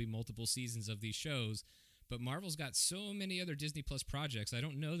there will be multiple seasons of these shows, but Marvel's got so many other Disney Plus projects, I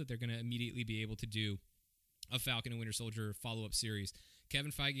don't know that they're going to immediately be able to do a Falcon and Winter Soldier follow-up series.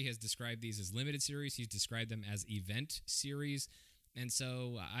 Kevin Feige has described these as limited series. He's described them as event series, and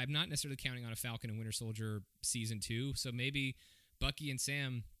so I'm not necessarily counting on a Falcon and Winter Soldier Season 2, so maybe Bucky and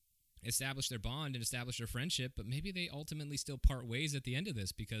Sam establish their bond and establish their friendship, but maybe they ultimately still part ways at the end of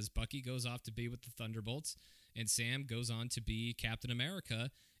this, because Bucky goes off to be with the Thunderbolts and Sam goes on to be Captain America,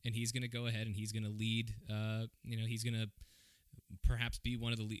 and he's going to go ahead and he's going to lead, he's going to perhaps be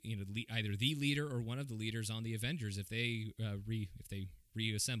one of the, either the leader or one of the leaders on the Avengers if they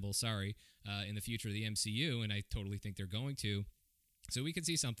reassemble, in the future of the MCU, and I totally think they're going to. So we could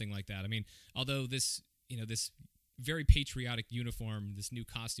see something like that. I mean, although this very patriotic uniform, this new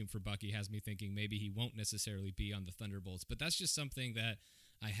costume for Bucky, has me thinking maybe he won't necessarily be on the Thunderbolts, but that's just something that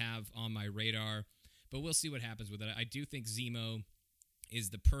I have on my radar, but we'll see what happens with it. I do think Zemo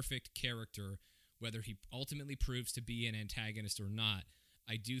is the perfect character, whether he ultimately proves to be an antagonist or not.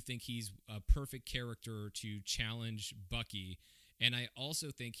 I do think he's a perfect character to challenge Bucky, and I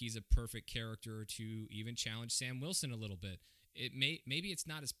also think he's a perfect character to even challenge Sam Wilson a little bit. Maybe it's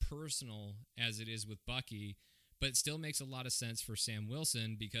not as personal as it is with Bucky, but it still makes a lot of sense for Sam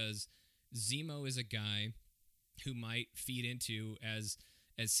Wilson, because Zemo is a guy who might feed into, as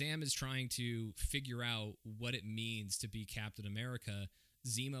Sam is trying to figure out what it means to be Captain America,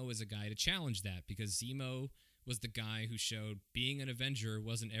 Zemo is a guy to challenge that, because Zemo was the guy who showed being an Avenger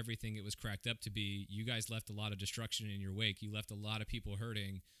wasn't everything it was cracked up to be. You guys left a lot of destruction in your wake. You left a lot of people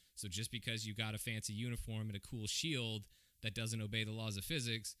hurting. So just because you got a fancy uniform and a cool shield that doesn't obey the laws of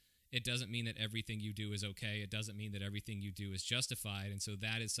physics, it doesn't mean that everything you do is okay. It doesn't mean that everything you do is justified. And so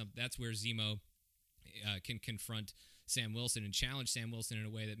that's where Zemo can confront Sam Wilson and challenge Sam Wilson in a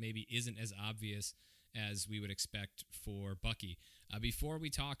way that maybe isn't as obvious as we would expect for Bucky. Before we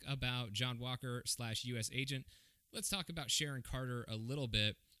talk about John Walker / U.S. Agent, let's talk about Sharon Carter a little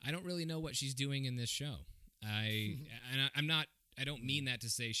bit. I don't really know what she's doing in this show. I don't mean that to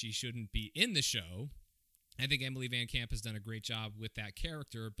say she shouldn't be in the show. I think Emily Van Camp has done a great job with that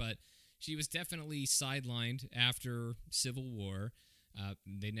character, but she was definitely sidelined after Civil War.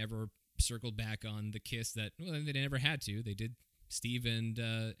 They never circled back on the kiss that, well, they never had to. They did. Steve and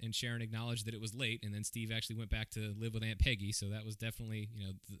Sharon acknowledged that it was late, and then Steve actually went back to live with Aunt Peggy, so that was definitely,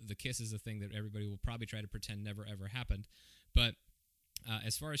 the kiss is a thing that everybody will probably try to pretend never ever happened. But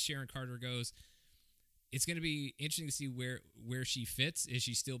as far as Sharon Carter goes, it's going to be interesting to see where she fits. Is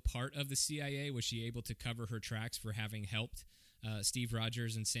she still part of the CIA? Was she able to cover her tracks for having helped Steve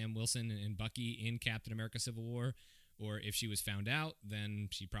Rogers and Sam Wilson and Bucky in Captain America Civil War? Or if she was found out, then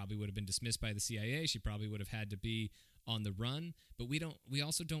she probably would have been dismissed by the CIA. She probably would have had to be on the run. But we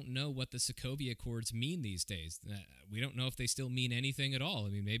also don't know what the Sokovia Accords mean these days. We don't know if they still mean anything at all. I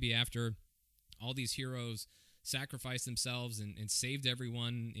mean, maybe after all these heroes sacrificed themselves and saved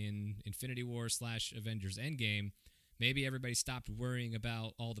everyone in Infinity War / Avengers Endgame, maybe everybody stopped worrying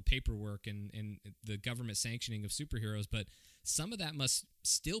about all the paperwork and the government sanctioning of superheroes, but some of that must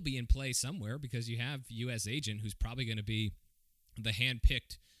still be in play somewhere because you have U.S. Agent who's probably going to be the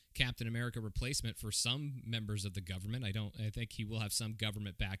hand-picked Captain America replacement for some members of the government. I think he will have some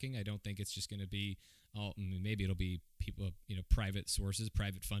government backing. I don't think it's just going to be maybe it'll be people, private sources,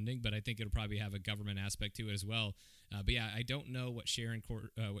 private funding, but I think it'll probably have a government aspect to it as well. But yeah, I don't know what Sharon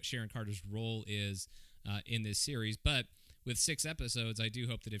Carter's role is in this series, but with 6 episodes, I do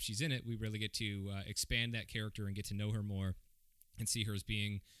hope that if she's in it, we really get to expand that character and get to know her more and see her as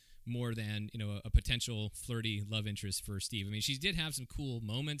being more than a potential flirty love interest for Steve. I mean, she did have some cool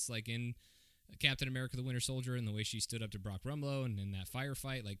moments, like in Captain America: The Winter Soldier, and the way she stood up to Brock Rumlow and in that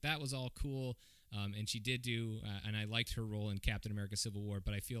firefight. Like that was all cool. And she did do, and I liked her role in Captain America: Civil War.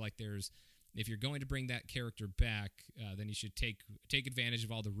 But I feel like if you're going to bring that character back, then you should take advantage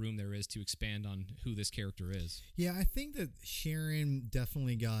of all the room there is to expand on who this character is. Yeah, I think that Sharon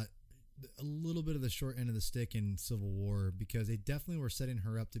definitely got a little bit of the short end of the stick in Civil War because they definitely were setting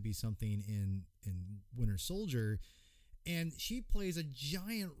her up to be something in Winter Soldier, and she plays a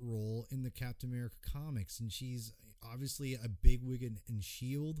giant role in the Captain America comics, and she's obviously a bigwig in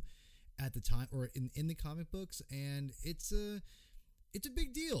S.H.I.E.L.D. at the time, or in the comic books, and it's a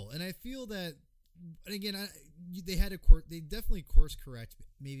big deal. And I feel that, and again, they definitely course correct,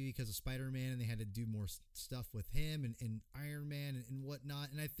 maybe because of Spider-Man, and they had to do more stuff with him and Iron Man and whatnot.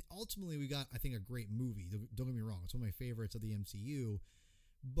 And ultimately we got, I think, a great movie. Don't get me wrong, it's one of my favorites of the MCU.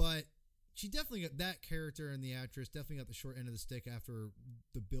 But she definitely got, that character and the actress definitely got the short end of the stick after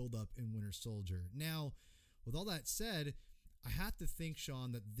the build-up in Winter Soldier. Now, with all that said, I have to think,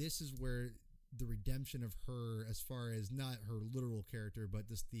 Sean, that this is where the redemption of her, as far as not her literal character, but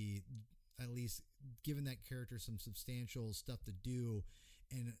just at least giving that character some substantial stuff to do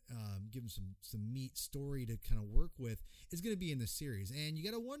and give him some meat story to kind of work with, is going to be in the series. And you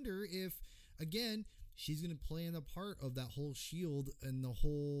got to wonder if, again, she's going to play in the part of that whole S.H.I.E.L.D. and the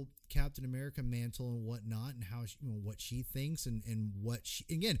whole Captain America mantle and whatnot, and how what she thinks and what she,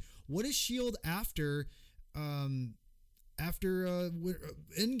 again, what is S.H.I.E.L.D. after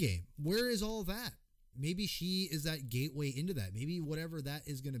Endgame? Where is all that? Maybe she is that gateway into that. Maybe whatever that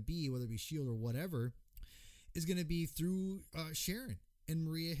is going to be, whether it be S.H.I.E.L.D. or whatever, is going to be through Sharon and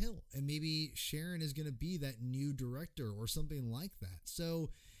Maria Hill. And maybe Sharon is going to be that new director or something like that. So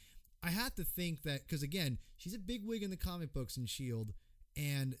I have to think that, because again, she's a big wig in the comic books in S.H.I.E.L.D.,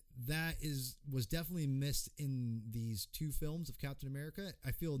 and that was definitely missed in these 2 films of Captain America.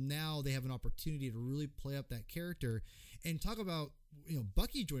 I feel now they have an opportunity to really play up that character and talk about,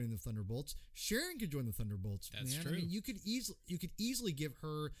 Bucky joining the Thunderbolts. Sharon could join the Thunderbolts. That's man. true. I mean, you could easily give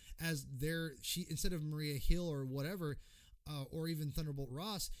her as she instead of Maria Hill or whatever, or even Thunderbolt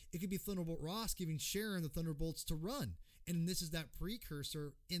Ross. It could be Thunderbolt Ross giving Sharon the Thunderbolts to run. And this is that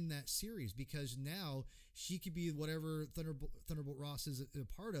precursor in that series, because now she could be whatever Thunderbolt Ross is a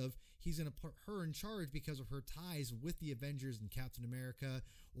part of. He's going to put her in charge because of her ties with the Avengers and Captain America,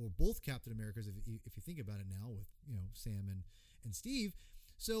 or both Captain Americas, if you think about it now, with Sam and Steve.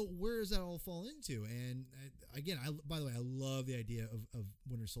 So where does that all fall into? And again, by the way, I love the idea of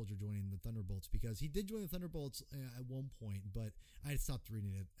Winter Soldier joining the Thunderbolts, because he did join the Thunderbolts at one point, but I had stopped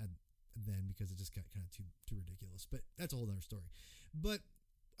reading it then because it just got kind of too ridiculous. But that's a whole other story. But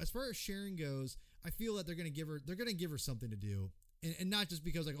as far as Sharon goes, I feel that they're going to give her something to do, and not just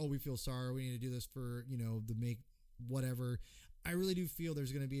because like, oh, we feel sorry, we need to do this for to make whatever. I really do feel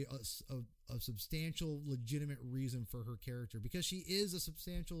there's going to be a substantial, legitimate reason for her character, because she is a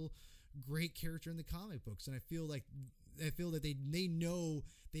substantial, great character in the comic books, and I feel that they know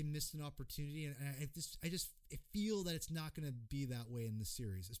they missed an opportunity, and I just feel that it's not going to be that way in this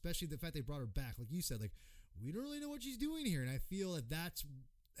series, especially the fact they brought her back. Like you said, like, we don't really know what she's doing here, and I feel that that's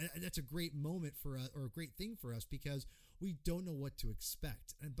a great moment for us, or a great thing for us, because we don't know what to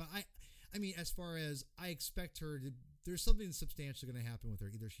expect. But I mean, as far as I expect her to, there's something substantial going to happen with her.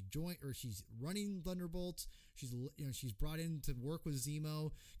 Either she joined, or she's running Thunderbolts. She's brought in to work with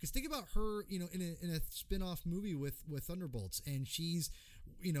Zemo. Because think about her, in a spin-off movie with Thunderbolts, and she's,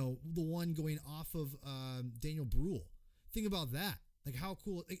 the one going off of Daniel Bruhl. Think about that. Like, how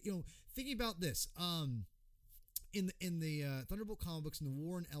cool. Thinking about this. In the Thunderbolt comic books, in the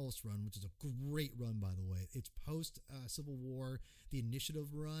Warren Ellis run, which is a great run, by the way. It's post Civil War, the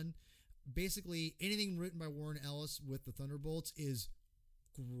Initiative run. Basically, anything written by Warren Ellis with the Thunderbolts is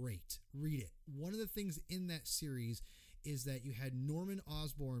great. Read it. One of the things in that series is that you had Norman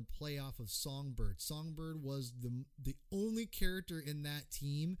Osborn play off of Songbird. Songbird was the only character in that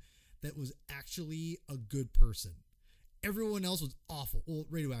team that was actually a good person. Everyone else was awful. Well,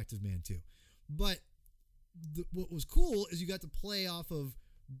 Radioactive Man too. But what was cool is you got to play off of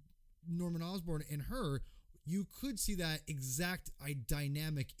Norman Osborn and her. You could see that exact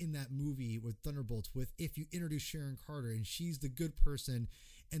dynamic in that movie with Thunderbolts with if you introduce Sharon Carter and she's the good person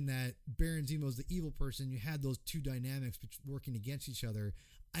and that Baron Zemo's the evil person. You had those two dynamics working against each other.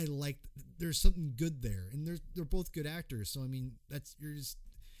 I liked. There's something good there, and they're both good actors. So I mean,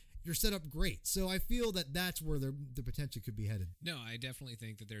 you're set up great. So I feel that that's where the potential could be headed. No, I definitely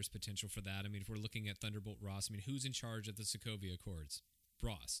think that there's potential for that. I mean, if we're looking at Thunderbolt Ross, I mean, who's in charge of the Sokovia Accords?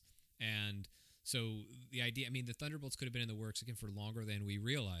 Ross. And so the idea, I mean, the Thunderbolts could have been in the works again for longer than we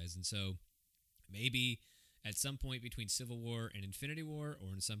realized. And so maybe at some point between Civil War and Infinity War,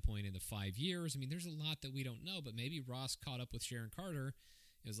 or in some point in the 5 years, I mean, there's a lot that we don't know, but maybe Ross caught up with Sharon Carter.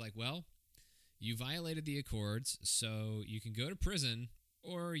 It was like, well, you violated the Accords, so you can go to prison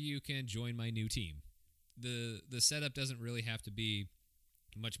or you can join my new team. The setup doesn't really have to be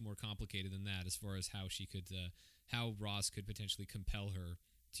much more complicated than that as far as how she could, how Ross could potentially compel her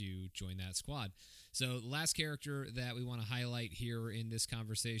to join that squad. So the last character that we want to highlight here in this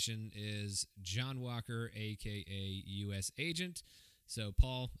conversation is John Walker, aka U.S. Agent. So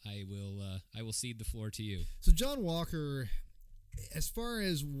Paul, I will cede the floor to you. So John Walker, as far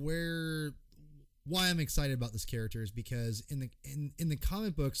as why I'm excited about this character is because in the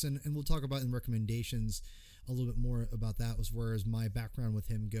comic books, and we'll talk about in recommendations a little bit more about that as far as my background with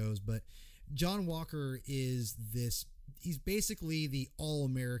him goes, but John Walker is he's basically the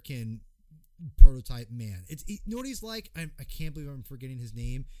all-American prototype man. You know what he's like? I can't believe I'm forgetting his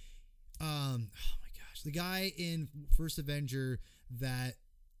name. Oh my gosh. The guy in First Avenger that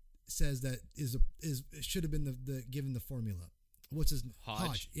says that should have been given the formula. What's his name?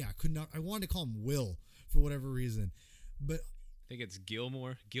 Hodge. Yeah, I wanted to call him Will for whatever reason, but I think it's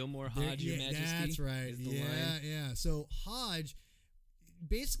Gilmore Hodge, Your Majesty. That's right. Yeah. So Hodge,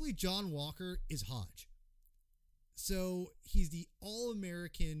 basically John Walker is Hodge. So he's the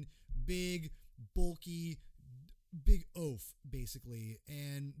all-American, big, bulky, big oaf, basically,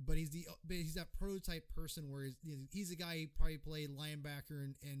 but he's that prototype person where he's a guy who probably played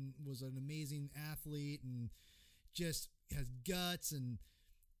linebacker and was an amazing athlete and just has guts and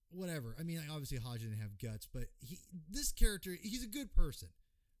whatever. I mean, obviously Hodge didn't have guts, but this character, he's a good person,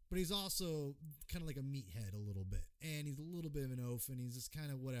 but he's also kind of like a meathead a little bit, and he's a little bit of an oaf, and he's just kind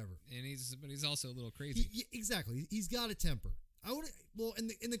of whatever. But he's also a little crazy. Exactly. He's got a temper.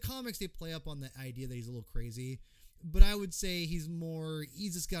 In the comics they play up on the idea that he's a little crazy, but I would say he's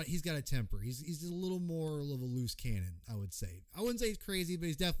got a temper. He's a little more of a loose cannon, I would say. I wouldn't say he's crazy, but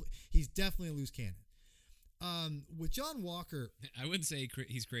he's definitely a loose cannon. With John Walker, I wouldn't say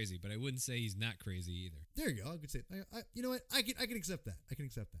he's crazy, but I wouldn't say he's not crazy either. There you go. I could say, you know what? I can accept that.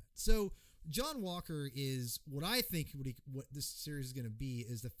 So John Walker is what I think. What this series is going to be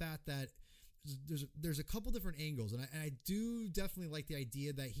is the fact that there's a couple different angles, and I do definitely like the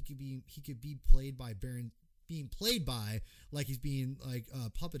idea that he could be played by like he's being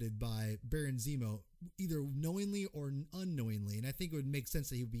puppeted by Baron Zemo, either knowingly or unknowingly, and I think it would make sense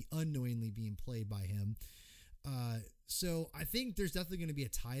that he would be unknowingly being played by him. So I think there's definitely going to be a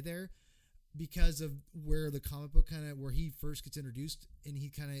tie there because of where the comic book where he first gets introduced, and he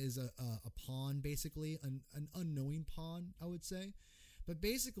kind of is a pawn, basically an unknowing pawn, I would say. But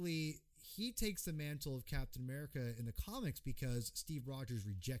basically he takes the mantle of Captain America in the comics because Steve Rogers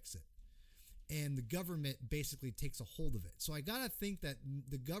rejects it, and the government basically takes a hold of it. So I gotta think that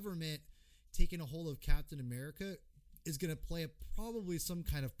the government taking a hold of Captain America is going to play probably some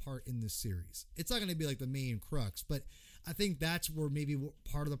kind of part in this series. It's not going to be like the main crux, but I think that's where maybe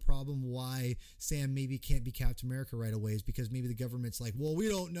part of the problem why Sam maybe can't be Captain America right away is because maybe the government's like, well, we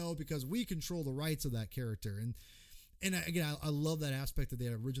don't know because we control the rights of that character. And again, I love that aspect of the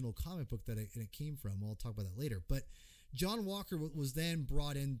original comic book that it came from. I'll talk about that later. But John Walker was then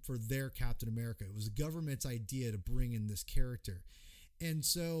brought in for their Captain America. It was the government's idea to bring in this character. And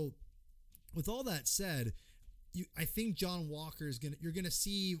so with all that said, I think John Walker you're gonna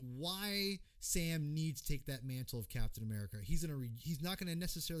see why Sam needs to take that mantle of Captain America. He's not gonna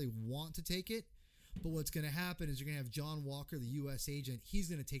necessarily want to take it, but what's gonna happen is you're gonna have John Walker, the U.S. agent. He's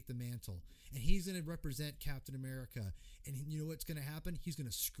gonna take the mantle, and he's gonna represent Captain America. And you know what's gonna happen? He's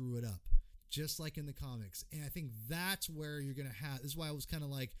gonna screw it up, just like in the comics. And I think that's where you're gonna have. This is why I was kind of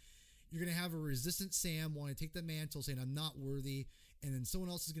like, you're gonna have a resistant Sam wanting to take the mantle, saying I'm not worthy. And then someone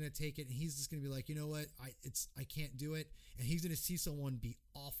else is going to take it, and he's just going to be like, you know what, I can't do it. And he's going to see someone be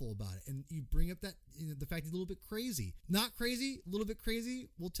awful about it. And you bring up that the fact he's a little bit crazy, not crazy, a little bit crazy.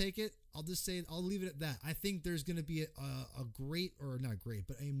 We'll take it. I'll leave it at that. I think there's going to be a great, or not great,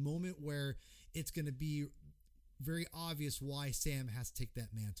 but a moment where it's going to be very obvious why Sam has to take that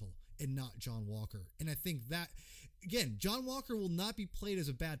mantle and not John Walker. And I think that, again, John Walker will not be played as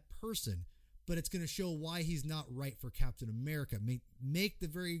a bad person, but it's going to show why he's not right for Captain America. Make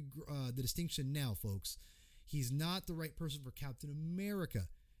the distinction now, folks. He's not the right person for Captain America.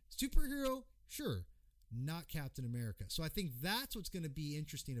 Superhero, sure, not Captain America. So I think that's what's going to be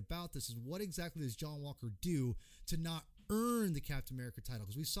interesting about this, is what exactly does John Walker do to not earn the Captain America title?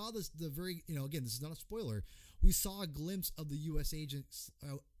 Because we saw this, again, this is not a spoiler, we saw a glimpse of the U.S. agents,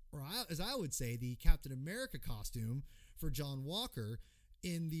 as I would say, the Captain America costume for John Walker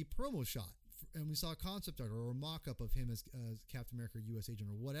in the promo shot. And we saw a concept art or a mock-up of him as Captain America, U.S. agent,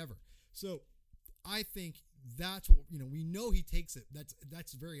 or whatever. So I think that's what, we know he takes it.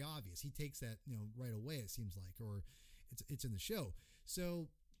 That's very obvious. He takes that, right away, it seems like, or it's in the show. So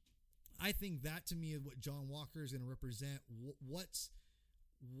I think that, to me, is what John Walker is going to represent.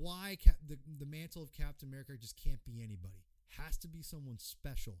 Why the mantle of Captain America just can't be anybody. Has to be someone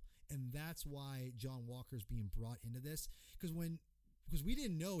special. And that's why John Walker is being brought into this. Because we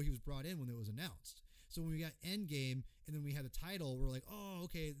didn't know he was brought in when it was announced. So when we got Endgame and then we had the title, we're like, oh,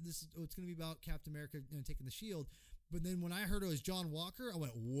 okay, it's going to be about Captain America taking the shield. But then when I heard it was John Walker, I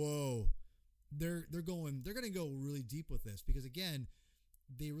went, whoa, they're going to go really deep with this, because again,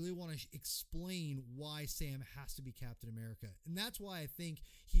 they really want to explain why Sam has to be Captain America. And that's why I think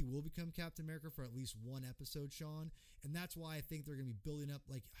he will become Captain America for at least one episode, Sean. And that's why I think they're going to be building up,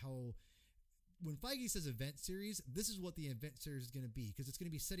 like, how when Feige says event series, this is what the event series is going to be, because it's going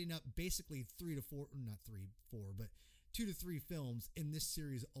to be setting up basically 2 to 3 films in this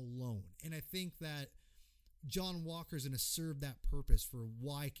series alone. And I think that John Walker is going to serve that purpose for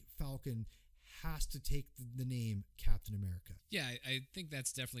why Falcon has to take the name Captain America. Yeah, I think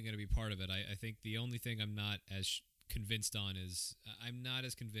that's definitely going to be part of it. I think the only thing I'm not as convinced on is I'm not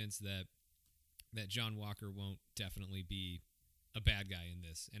as convinced that John Walker won't definitely be a bad guy in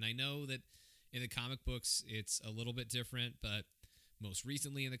this. And I know that in the comic books, it's a little bit different, but most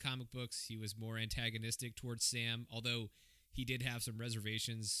recently in the comic books, he was more antagonistic towards Sam, although he did have some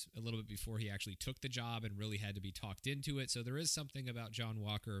reservations a little bit before he actually took the job and really had to be talked into it. So there is something about John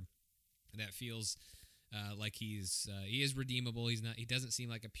Walker that feels like he is redeemable. He doesn't seem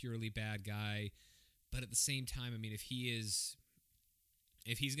like a purely bad guy, but at the same time, I mean, if he's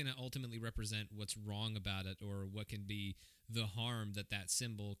going to ultimately represent what's wrong about it, or what can be the harm that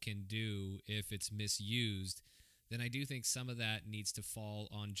symbol can do if it's misused, then I do think some of that needs to fall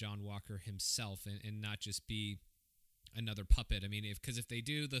on John Walker himself and not just be another puppet. I mean, because if they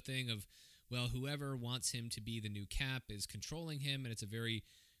do the thing of, well, whoever wants him to be the new Cap is controlling him, and it's a very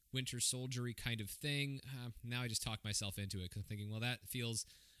Winter Soldier-y kind of thing, now I just talk myself into it, because I'm thinking, well, that feels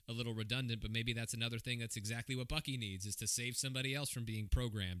a little redundant, but maybe that's another thing that's exactly what Bucky needs, is to save somebody else from being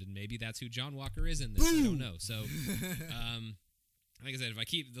programmed, and maybe that's who John Walker is in this. Boom! I don't know. So, like I said,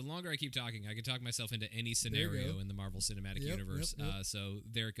 the longer I keep talking, I can talk myself into any scenario in the Marvel Cinematic Universe. Yep. So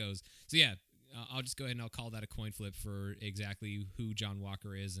there it goes. So yeah, I'll just go ahead and I'll call that a coin flip for exactly who John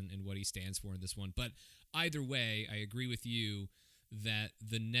Walker is and what he stands for in this one. But either way, I agree with you that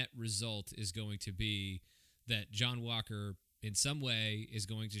the net result is going to be that John Walker in some way is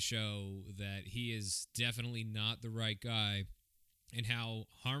going to show that he is definitely not the right guy, and how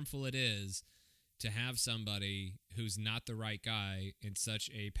harmful it is to have somebody who's not the right guy in such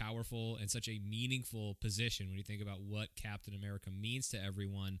a powerful and such a meaningful position when you think about what Captain America means to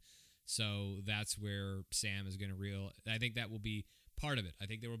everyone. So that's where Sam is going to I think that will be part of it. I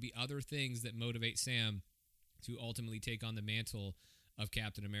think there will be other things that motivate Sam to ultimately take on the mantle of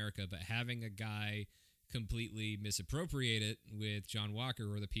Captain America, but having a guy completely misappropriate it with John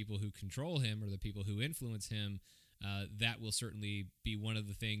Walker, or the people who control him, or the people who influence him, that will certainly be one of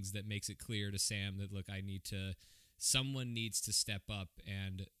the things that makes it clear to Sam that, look, someone needs to step up,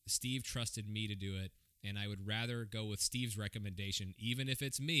 and Steve trusted me to do it, and I would rather go with Steve's recommendation, even if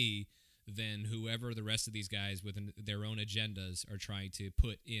it's me, than whoever the rest of these guys with their own agendas are trying to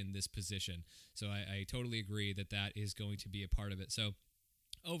put in this position. So I totally agree that is going to be a part of it. So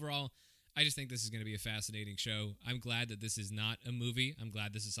overall, I just think this is going to be a fascinating show. I'm glad that this is not a movie. I'm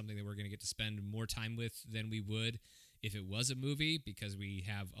glad this is something that we're going to get to spend more time with than we would if it was a movie, because we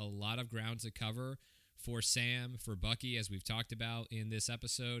have a lot of ground to cover for Sam, for Bucky, as we've talked about in this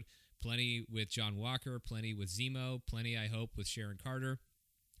episode. Plenty with John Walker, plenty with Zemo, plenty, I hope, with Sharon Carter.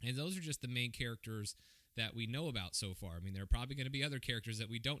 And those are just the main characters that we know about so far. I mean, there are probably going to be other characters that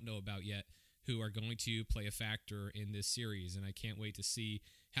we don't know about yet who are going to play a factor in this series, and I can't wait to see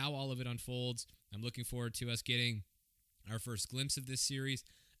how all of it unfolds. I'm looking forward to us getting our first glimpse of this series.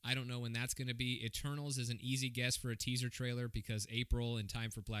 I don't know when that's going to be. Eternals is an easy guess for a teaser trailer because April in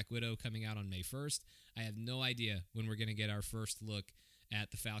time for Black Widow coming out on May 1st. I have no idea when we're going to get our first look at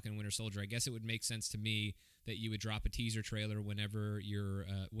the Falcon Winter Soldier. I guess it would make sense to me that you would drop a teaser trailer whenever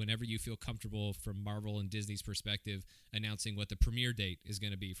you feel comfortable from Marvel and Disney's perspective announcing what the premiere date is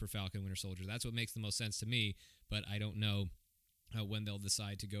going to be for Falcon Winter Soldier. That's what makes the most sense to me, but I don't know when they'll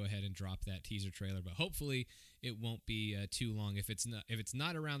decide to go ahead and drop that teaser trailer. But hopefully it won't be too long. If it's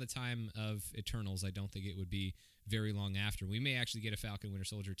not around the time of Eternals, I don't think it would be very long after. We may actually get a Falcon Winter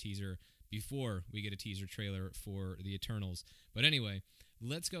Soldier teaser before we get a teaser trailer for the Eternals. But anyway,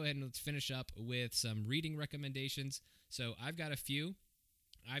 let's go ahead and let's finish up with some reading recommendations. So I've got a few.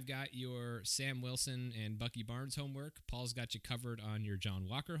 I've got your Sam Wilson and Bucky Barnes homework. Paul's got you covered on your John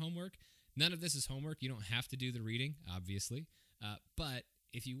Walker homework. None of this is homework. You don't have to do the reading, obviously. But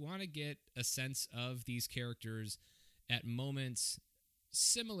if you want to get a sense of these characters at moments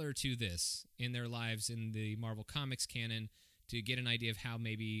similar to this in their lives in the Marvel Comics canon, to get an idea of how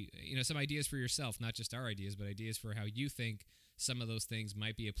maybe, some ideas for yourself, not just our ideas, but ideas for how you think some of those things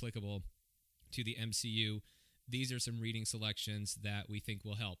might be applicable to the MCU, these are some reading selections that we think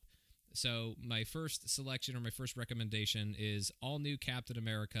will help. So my first selection or my first recommendation is All New Captain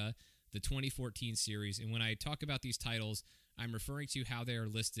America, the 2014 series. And when I talk about these titles, I'm referring to how they are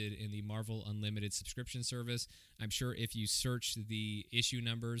listed in the Marvel Unlimited subscription service. I'm sure if you search the issue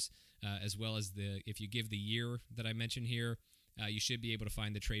numbers, as well as if you give the year that I mentioned here, you should be able to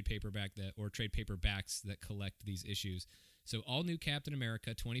find the trade paperback or trade paperbacks that collect these issues. So All New Captain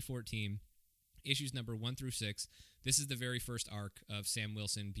America 2014, issues number 1 through 6. This is the very first arc of Sam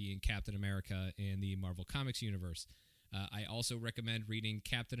Wilson being Captain America in the Marvel Comics universe. I also recommend reading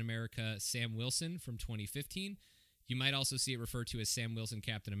Captain America Sam Wilson from 2015. You might also see it referred to as Sam Wilson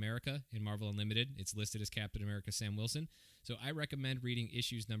Captain America in Marvel Unlimited. It's listed as Captain America Sam Wilson. So I recommend reading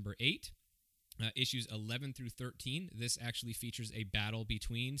issues number 8. Issues 11 through 13. This actually features a battle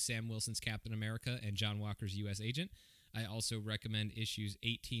between Sam Wilson's Captain America and John Walker's U.S. agent. I also recommend issues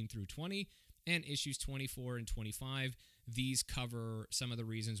 18 through 20 and issues 24 and 25. These cover some of the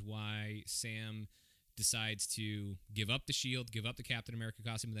reasons why Sam decides to give up the shield, give up the Captain America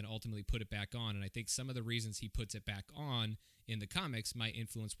costume, and then ultimately put it back on. And I think some of the reasons he puts it back on in the comics might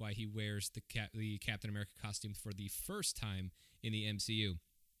influence why he wears the Captain America costume for the first time in the MCU.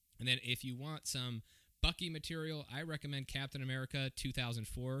 And then if you want some Bucky material, I recommend Captain America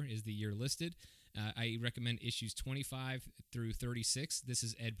 2004 is the year listed. I recommend issues 25 through 36. This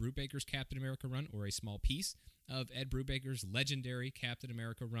is Ed Brubaker's Captain America run, or a small piece of Ed Brubaker's legendary Captain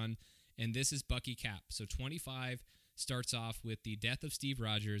America run. And this is Bucky Cap. So 25 starts off with the death of Steve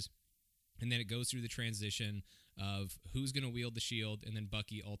Rogers, and then it goes through the transition of who's going to wield the shield, and then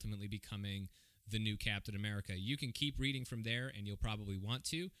Bucky ultimately becoming the new Captain America. You can keep reading from there, and you'll probably want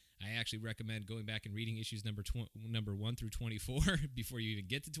to. I actually recommend going back and reading issues number 1 through 24 before you even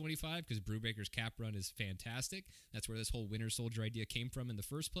get to 25, because Brubaker's Cap run is fantastic. That's where this whole Winter Soldier idea came from in the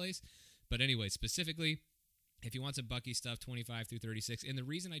first place. But anyway, specifically, if you want some Bucky stuff, 25 through 36. And the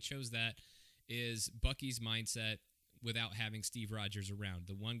reason I chose that is Bucky's mindset without having Steve Rogers around.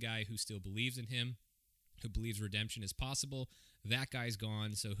 The one guy who still believes in him, who believes redemption is possible, that guy's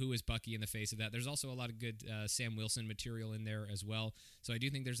gone. So who is Bucky in the face of that? There's also a lot of good Sam Wilson material in there as well. So I do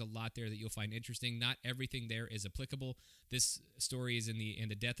think there's a lot there that you'll find interesting. Not everything there is applicable. This story is in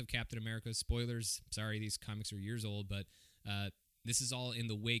the death of Captain America. Spoilers. Sorry, these comics are years old, but this is all in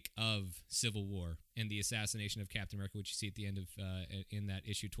the wake of Civil War and the assassination of Captain America, which you see at the end of in that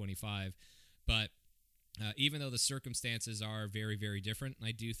issue 25. But even though the circumstances are very, very different,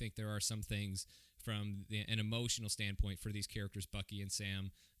 I do think there are some things from an emotional standpoint for these characters, Bucky and Sam,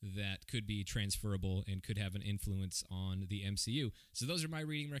 that could be transferable and could have an influence on the MCU. So those are my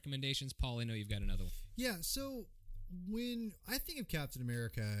reading recommendations. Paul, I know you've got another one. Yeah, so when I think of Captain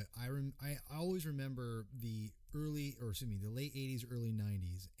America, I always remember the late 80s, early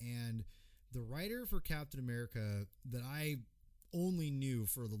 90s. And the writer for Captain America that I only knew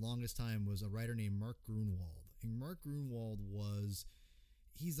for the longest time was a writer named Mark Gruenwald. And Mark Gruenwald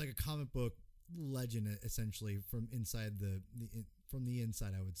he's like a comic book legend, essentially, from inside from the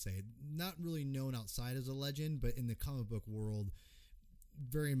inside, I would say. Not really known outside as a legend, but in the comic book world,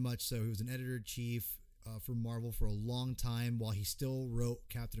 very much so. He was an editor-in-chief for Marvel for a long time while he still wrote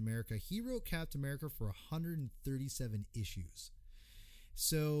Captain America. He wrote Captain America for 137 issues.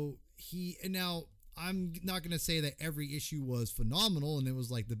 So and now I'm not going to say that every issue was phenomenal and it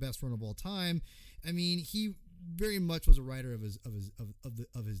was like the best run of all time. I mean, he very much was a writer of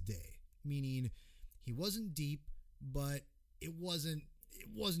his day, meaning he wasn't deep, but it wasn't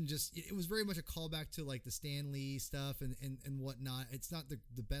wasn't just, it was very much a callback to like the Stan Lee stuff and whatnot. It's not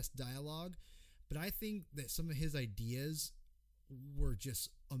the best dialogue, but I think that some of his ideas were just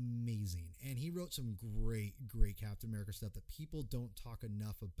amazing. And he wrote some great Captain America stuff that people don't talk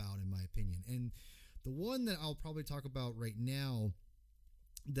enough about, in my opinion. And the one that I'll probably talk about right now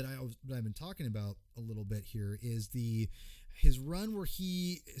that I've been talking about a little bit here is his run where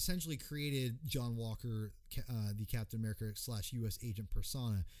he essentially created John Walker, the Captain America / U.S. agent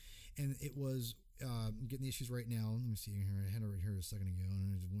persona. And it was, I'm getting the issues right now. Let me see here. I had it right here a second ago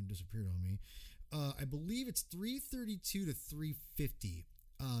and it just disappeared on me. I believe it's 332 to 350.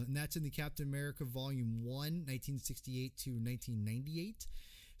 And that's in the Captain America Volume 1, 1968 to 1998.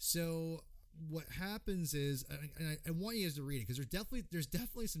 So what happens is, and I want you guys to read it because there's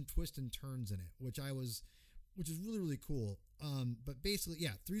definitely some twists and turns in it, which is really, really cool. But basically,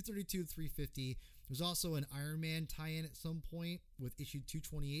 yeah, 332 to 350. There's also an Iron Man tie-in at some point with issue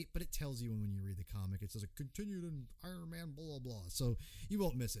 228, but it tells you when you read the comic. It says, continued in Iron Man, blah, blah, blah. So you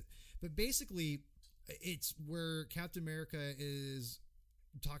won't miss it. But basically, it's where Captain America is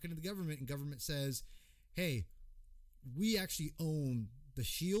talking to the government, and government says, hey, we actually own the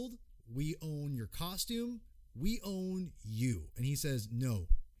shield. We own your costume. We own you. And he says, no,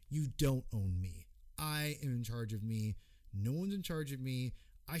 you don't own me. I am in charge of me. No one's in charge of me.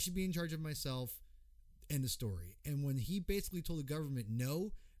 I should be in charge of myself. End of story. And when he basically told the government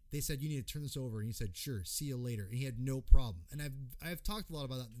no, they said, you need to turn this over. And he said, sure, see you later. And he had no problem. And I've talked a lot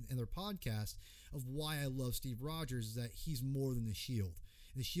about that in their podcast of why I love Steve Rogers, is that he's more than the Shield.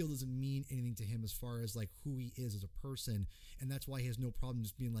 The Shield doesn't mean anything to him as far as like who he is as a person. And that's why he has no problem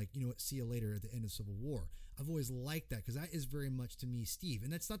just being like, you know what, see you later at the end of Civil War. I've always liked that because that is very much to me Steve.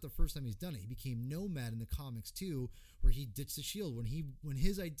 And that's not the first time he's done it. He became Nomad in the comics too, where he ditched the Shield when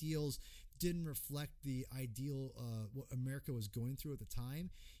his ideals didn't reflect the ideal what America was going through at the time.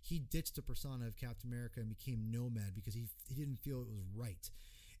 He ditched the persona of Captain America and became Nomad because he didn't feel it was right.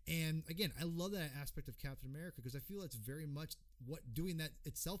 And again, I love that aspect of Captain America because I feel it's very much what doing that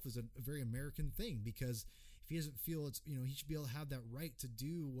itself is a very American thing, because if he doesn't feel it's, you know, he should be able to have that right to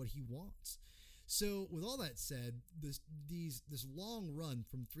do what he wants. So with all that said, this long run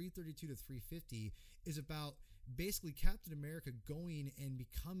from 332 to 350 is about basically Captain America going and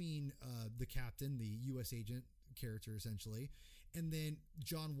becoming the captain, the U.S. agent character essentially, and then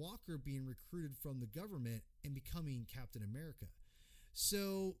John Walker being recruited from the government and becoming Captain America.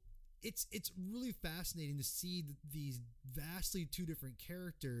 So it's really fascinating to see these vastly two different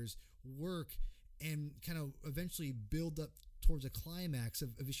characters work and kind of eventually build up towards a climax of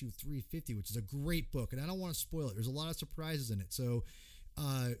issue 350, which is a great book. And I don't want to spoil it. There's a lot of surprises in it. So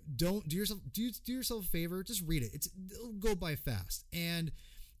don't do yourself a favor. Just read it. It'll go by fast. And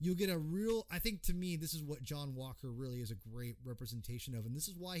you'll get a real, I think to me, this is what John Walker really is a great representation of. And this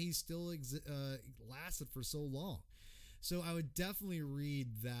is why he's still lasted for so long. So I would definitely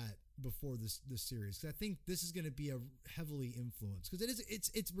read that before this series, because I think this is going to be a heavily influenced, because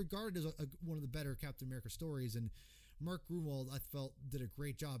it's regarded as one of the better Captain America stories, and Mark Gruenwald I felt did a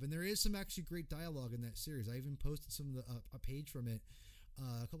great job, and there is some actually great dialogue in that series. I even posted some of a page from it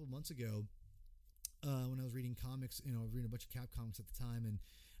a couple months ago when I was reading comics. You know, reading a bunch of Cap comics at the time, and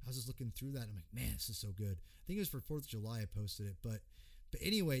I was just looking through that. And I'm like, man, this is so good. I think it was for 4th of July I posted it, but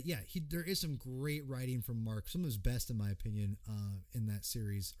anyway, yeah, there is some great writing from Mark, some of his best in my opinion, in that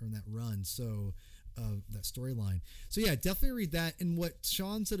series or in that run. So that storyline. So yeah, definitely read that. And what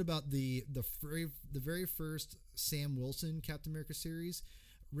Sean said about the very first Sam Wilson Captain America series,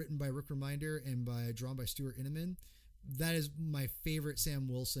 written by Rick Remender and drawn by Stuart Inman, that is my favorite Sam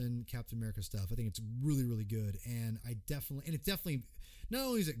Wilson Captain America stuff. I think it's really, really good, and it's definitely not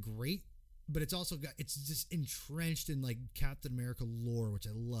only is it great, but it's just entrenched in like Captain America lore, which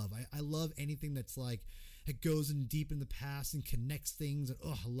I love. I love anything that's like, it goes in deep in the past and connects things. And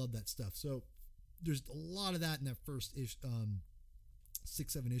I love that stuff. So there's a lot of that in that first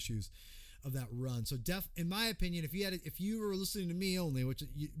 6-7 issues of that run. So in my opinion, if you were listening to me only, which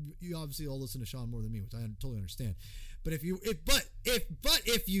you obviously all listen to Sean more than me, which I totally understand. But if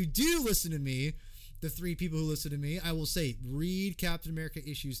you do listen to me, the 3 people who listen to me, I will say, read Captain America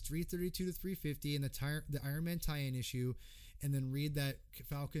issues 332 to 350 and the Iron Man tie-in issue, and then read that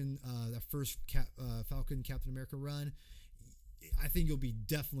Falcon, that first Falcon Captain America run. I think you'll be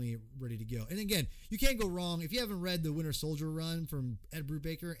definitely ready to go. And again, you can't go wrong if you haven't read the Winter Soldier run from Ed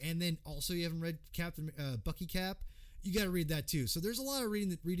Brubaker, and then also you haven't read Bucky Cap. You got to read that too. So there's a lot of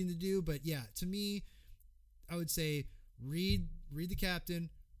reading to do. But yeah, to me, I would say read the Captain,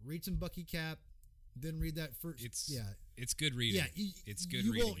 read some Bucky Cap, then read that first. It's good reading. Yeah, it's good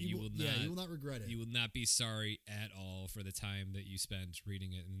reading. You will not regret it. You will not be sorry at all for the time that you spent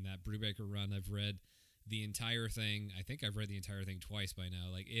reading it. And that Brubaker run, I've read the entire thing. I think I've read the entire thing twice by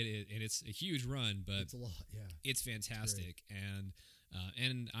now. Like it's a huge run, but it's a lot. Yeah, it's fantastic. And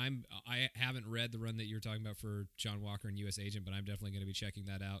I haven't read the run that you're talking about for John Walker and U.S. Agent, but I'm definitely going to be checking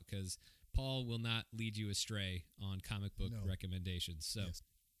that out because Paul will not lead you astray on comic book recommendations. So. Yes.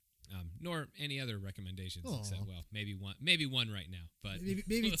 Nor any other recommendations except maybe one right now, but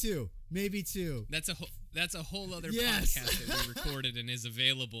maybe two. That's a whole other podcast that we recorded and is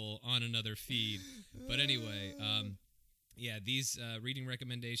available on another feed. But anyway, these reading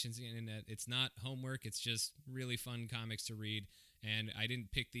recommendations, and it's not homework. It's just really fun comics to read. And I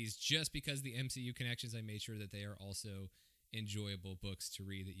didn't pick these just because the MCU connections. I made sure that they are also enjoyable books to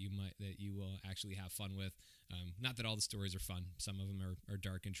read that you will actually have fun with. Not that all the stories are fun. Some of them are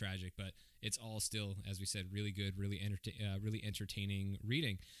dark and tragic, but it's all still, as we said, really good, really entertaining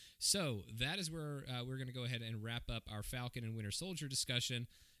reading. So that is where we're going to go ahead and wrap up our Falcon and Winter Soldier discussion.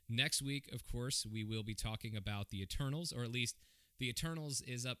 Next week, of course, we will be talking about the Eternals, or at least the Eternals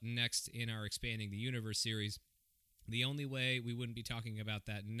is up next in our Expanding the Universe series. The only way we wouldn't be talking about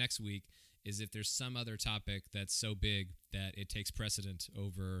that next week is if there's some other topic that's so big that it takes precedent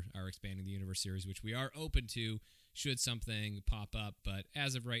over our Expanding the Universe series, which we are open to should something pop up. But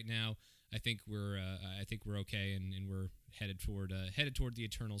as of right now, I think we're okay, and we're headed toward the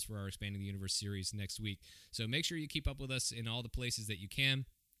Eternals for our Expanding the Universe series next week. So make sure you keep up with us in all the places that you can.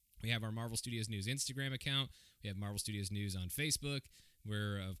 We have our Marvel Studios News Instagram account. We have Marvel Studios News on Facebook.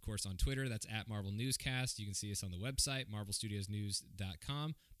 We're, of course, on Twitter. That's at Marvel Newscast. You can see us on the website,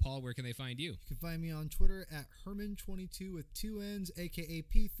 marvelstudiosnews.com. Paul, where can they find you? You can find me on Twitter at Herman22 with 2 N's, a.k.a.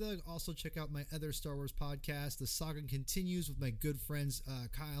 P-Thug. Also, check out my other Star Wars podcast, The Saga Continues, with my good friends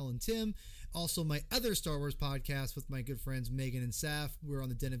Kyle and Tim. Also, my other Star Wars podcast with my good friends Megan and Saf. We're on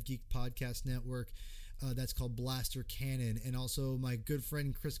the Den of Geek Podcast Network. That's called Blaster Cannon. And also my good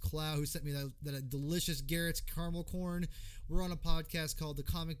friend Chris Clow, who sent me that delicious Garrett's caramel corn. We're on a podcast called The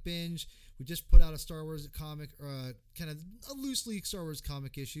Comic Binge. We just put out a Star Wars comic, kind of a loosely Star Wars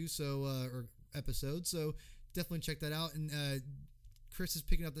comic issue, or episode. So definitely check that out. And Chris is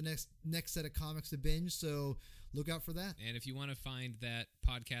picking up the next set of comics to binge, so look out for that. And if you want to find that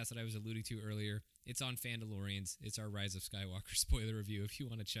podcast that I was alluding to earlier, it's on Fandalorians. It's our Rise of Skywalker spoiler review if you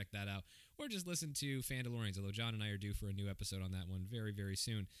want to check that out. Or just listen to Fandalorians, although John and I are due for a new episode on that one very, very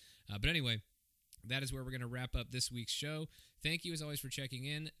soon. But anyway, that is where we're going to wrap up this week's show. Thank you, as always, for checking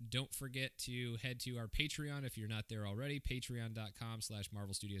in. Don't forget to head to our Patreon if you're not there already,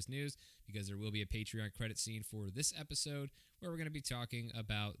 patreon.com/Marvel Studios News, because there will be a Patreon credit scene for this episode where we're going to be talking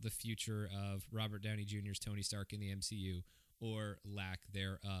about the future of Robert Downey Jr.'s Tony Stark in the MCU, or lack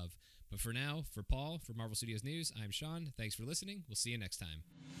thereof. But for now, for Paul, for Marvel Studios News, I'm Sean. Thanks for listening. We'll see you next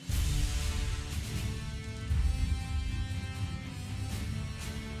time.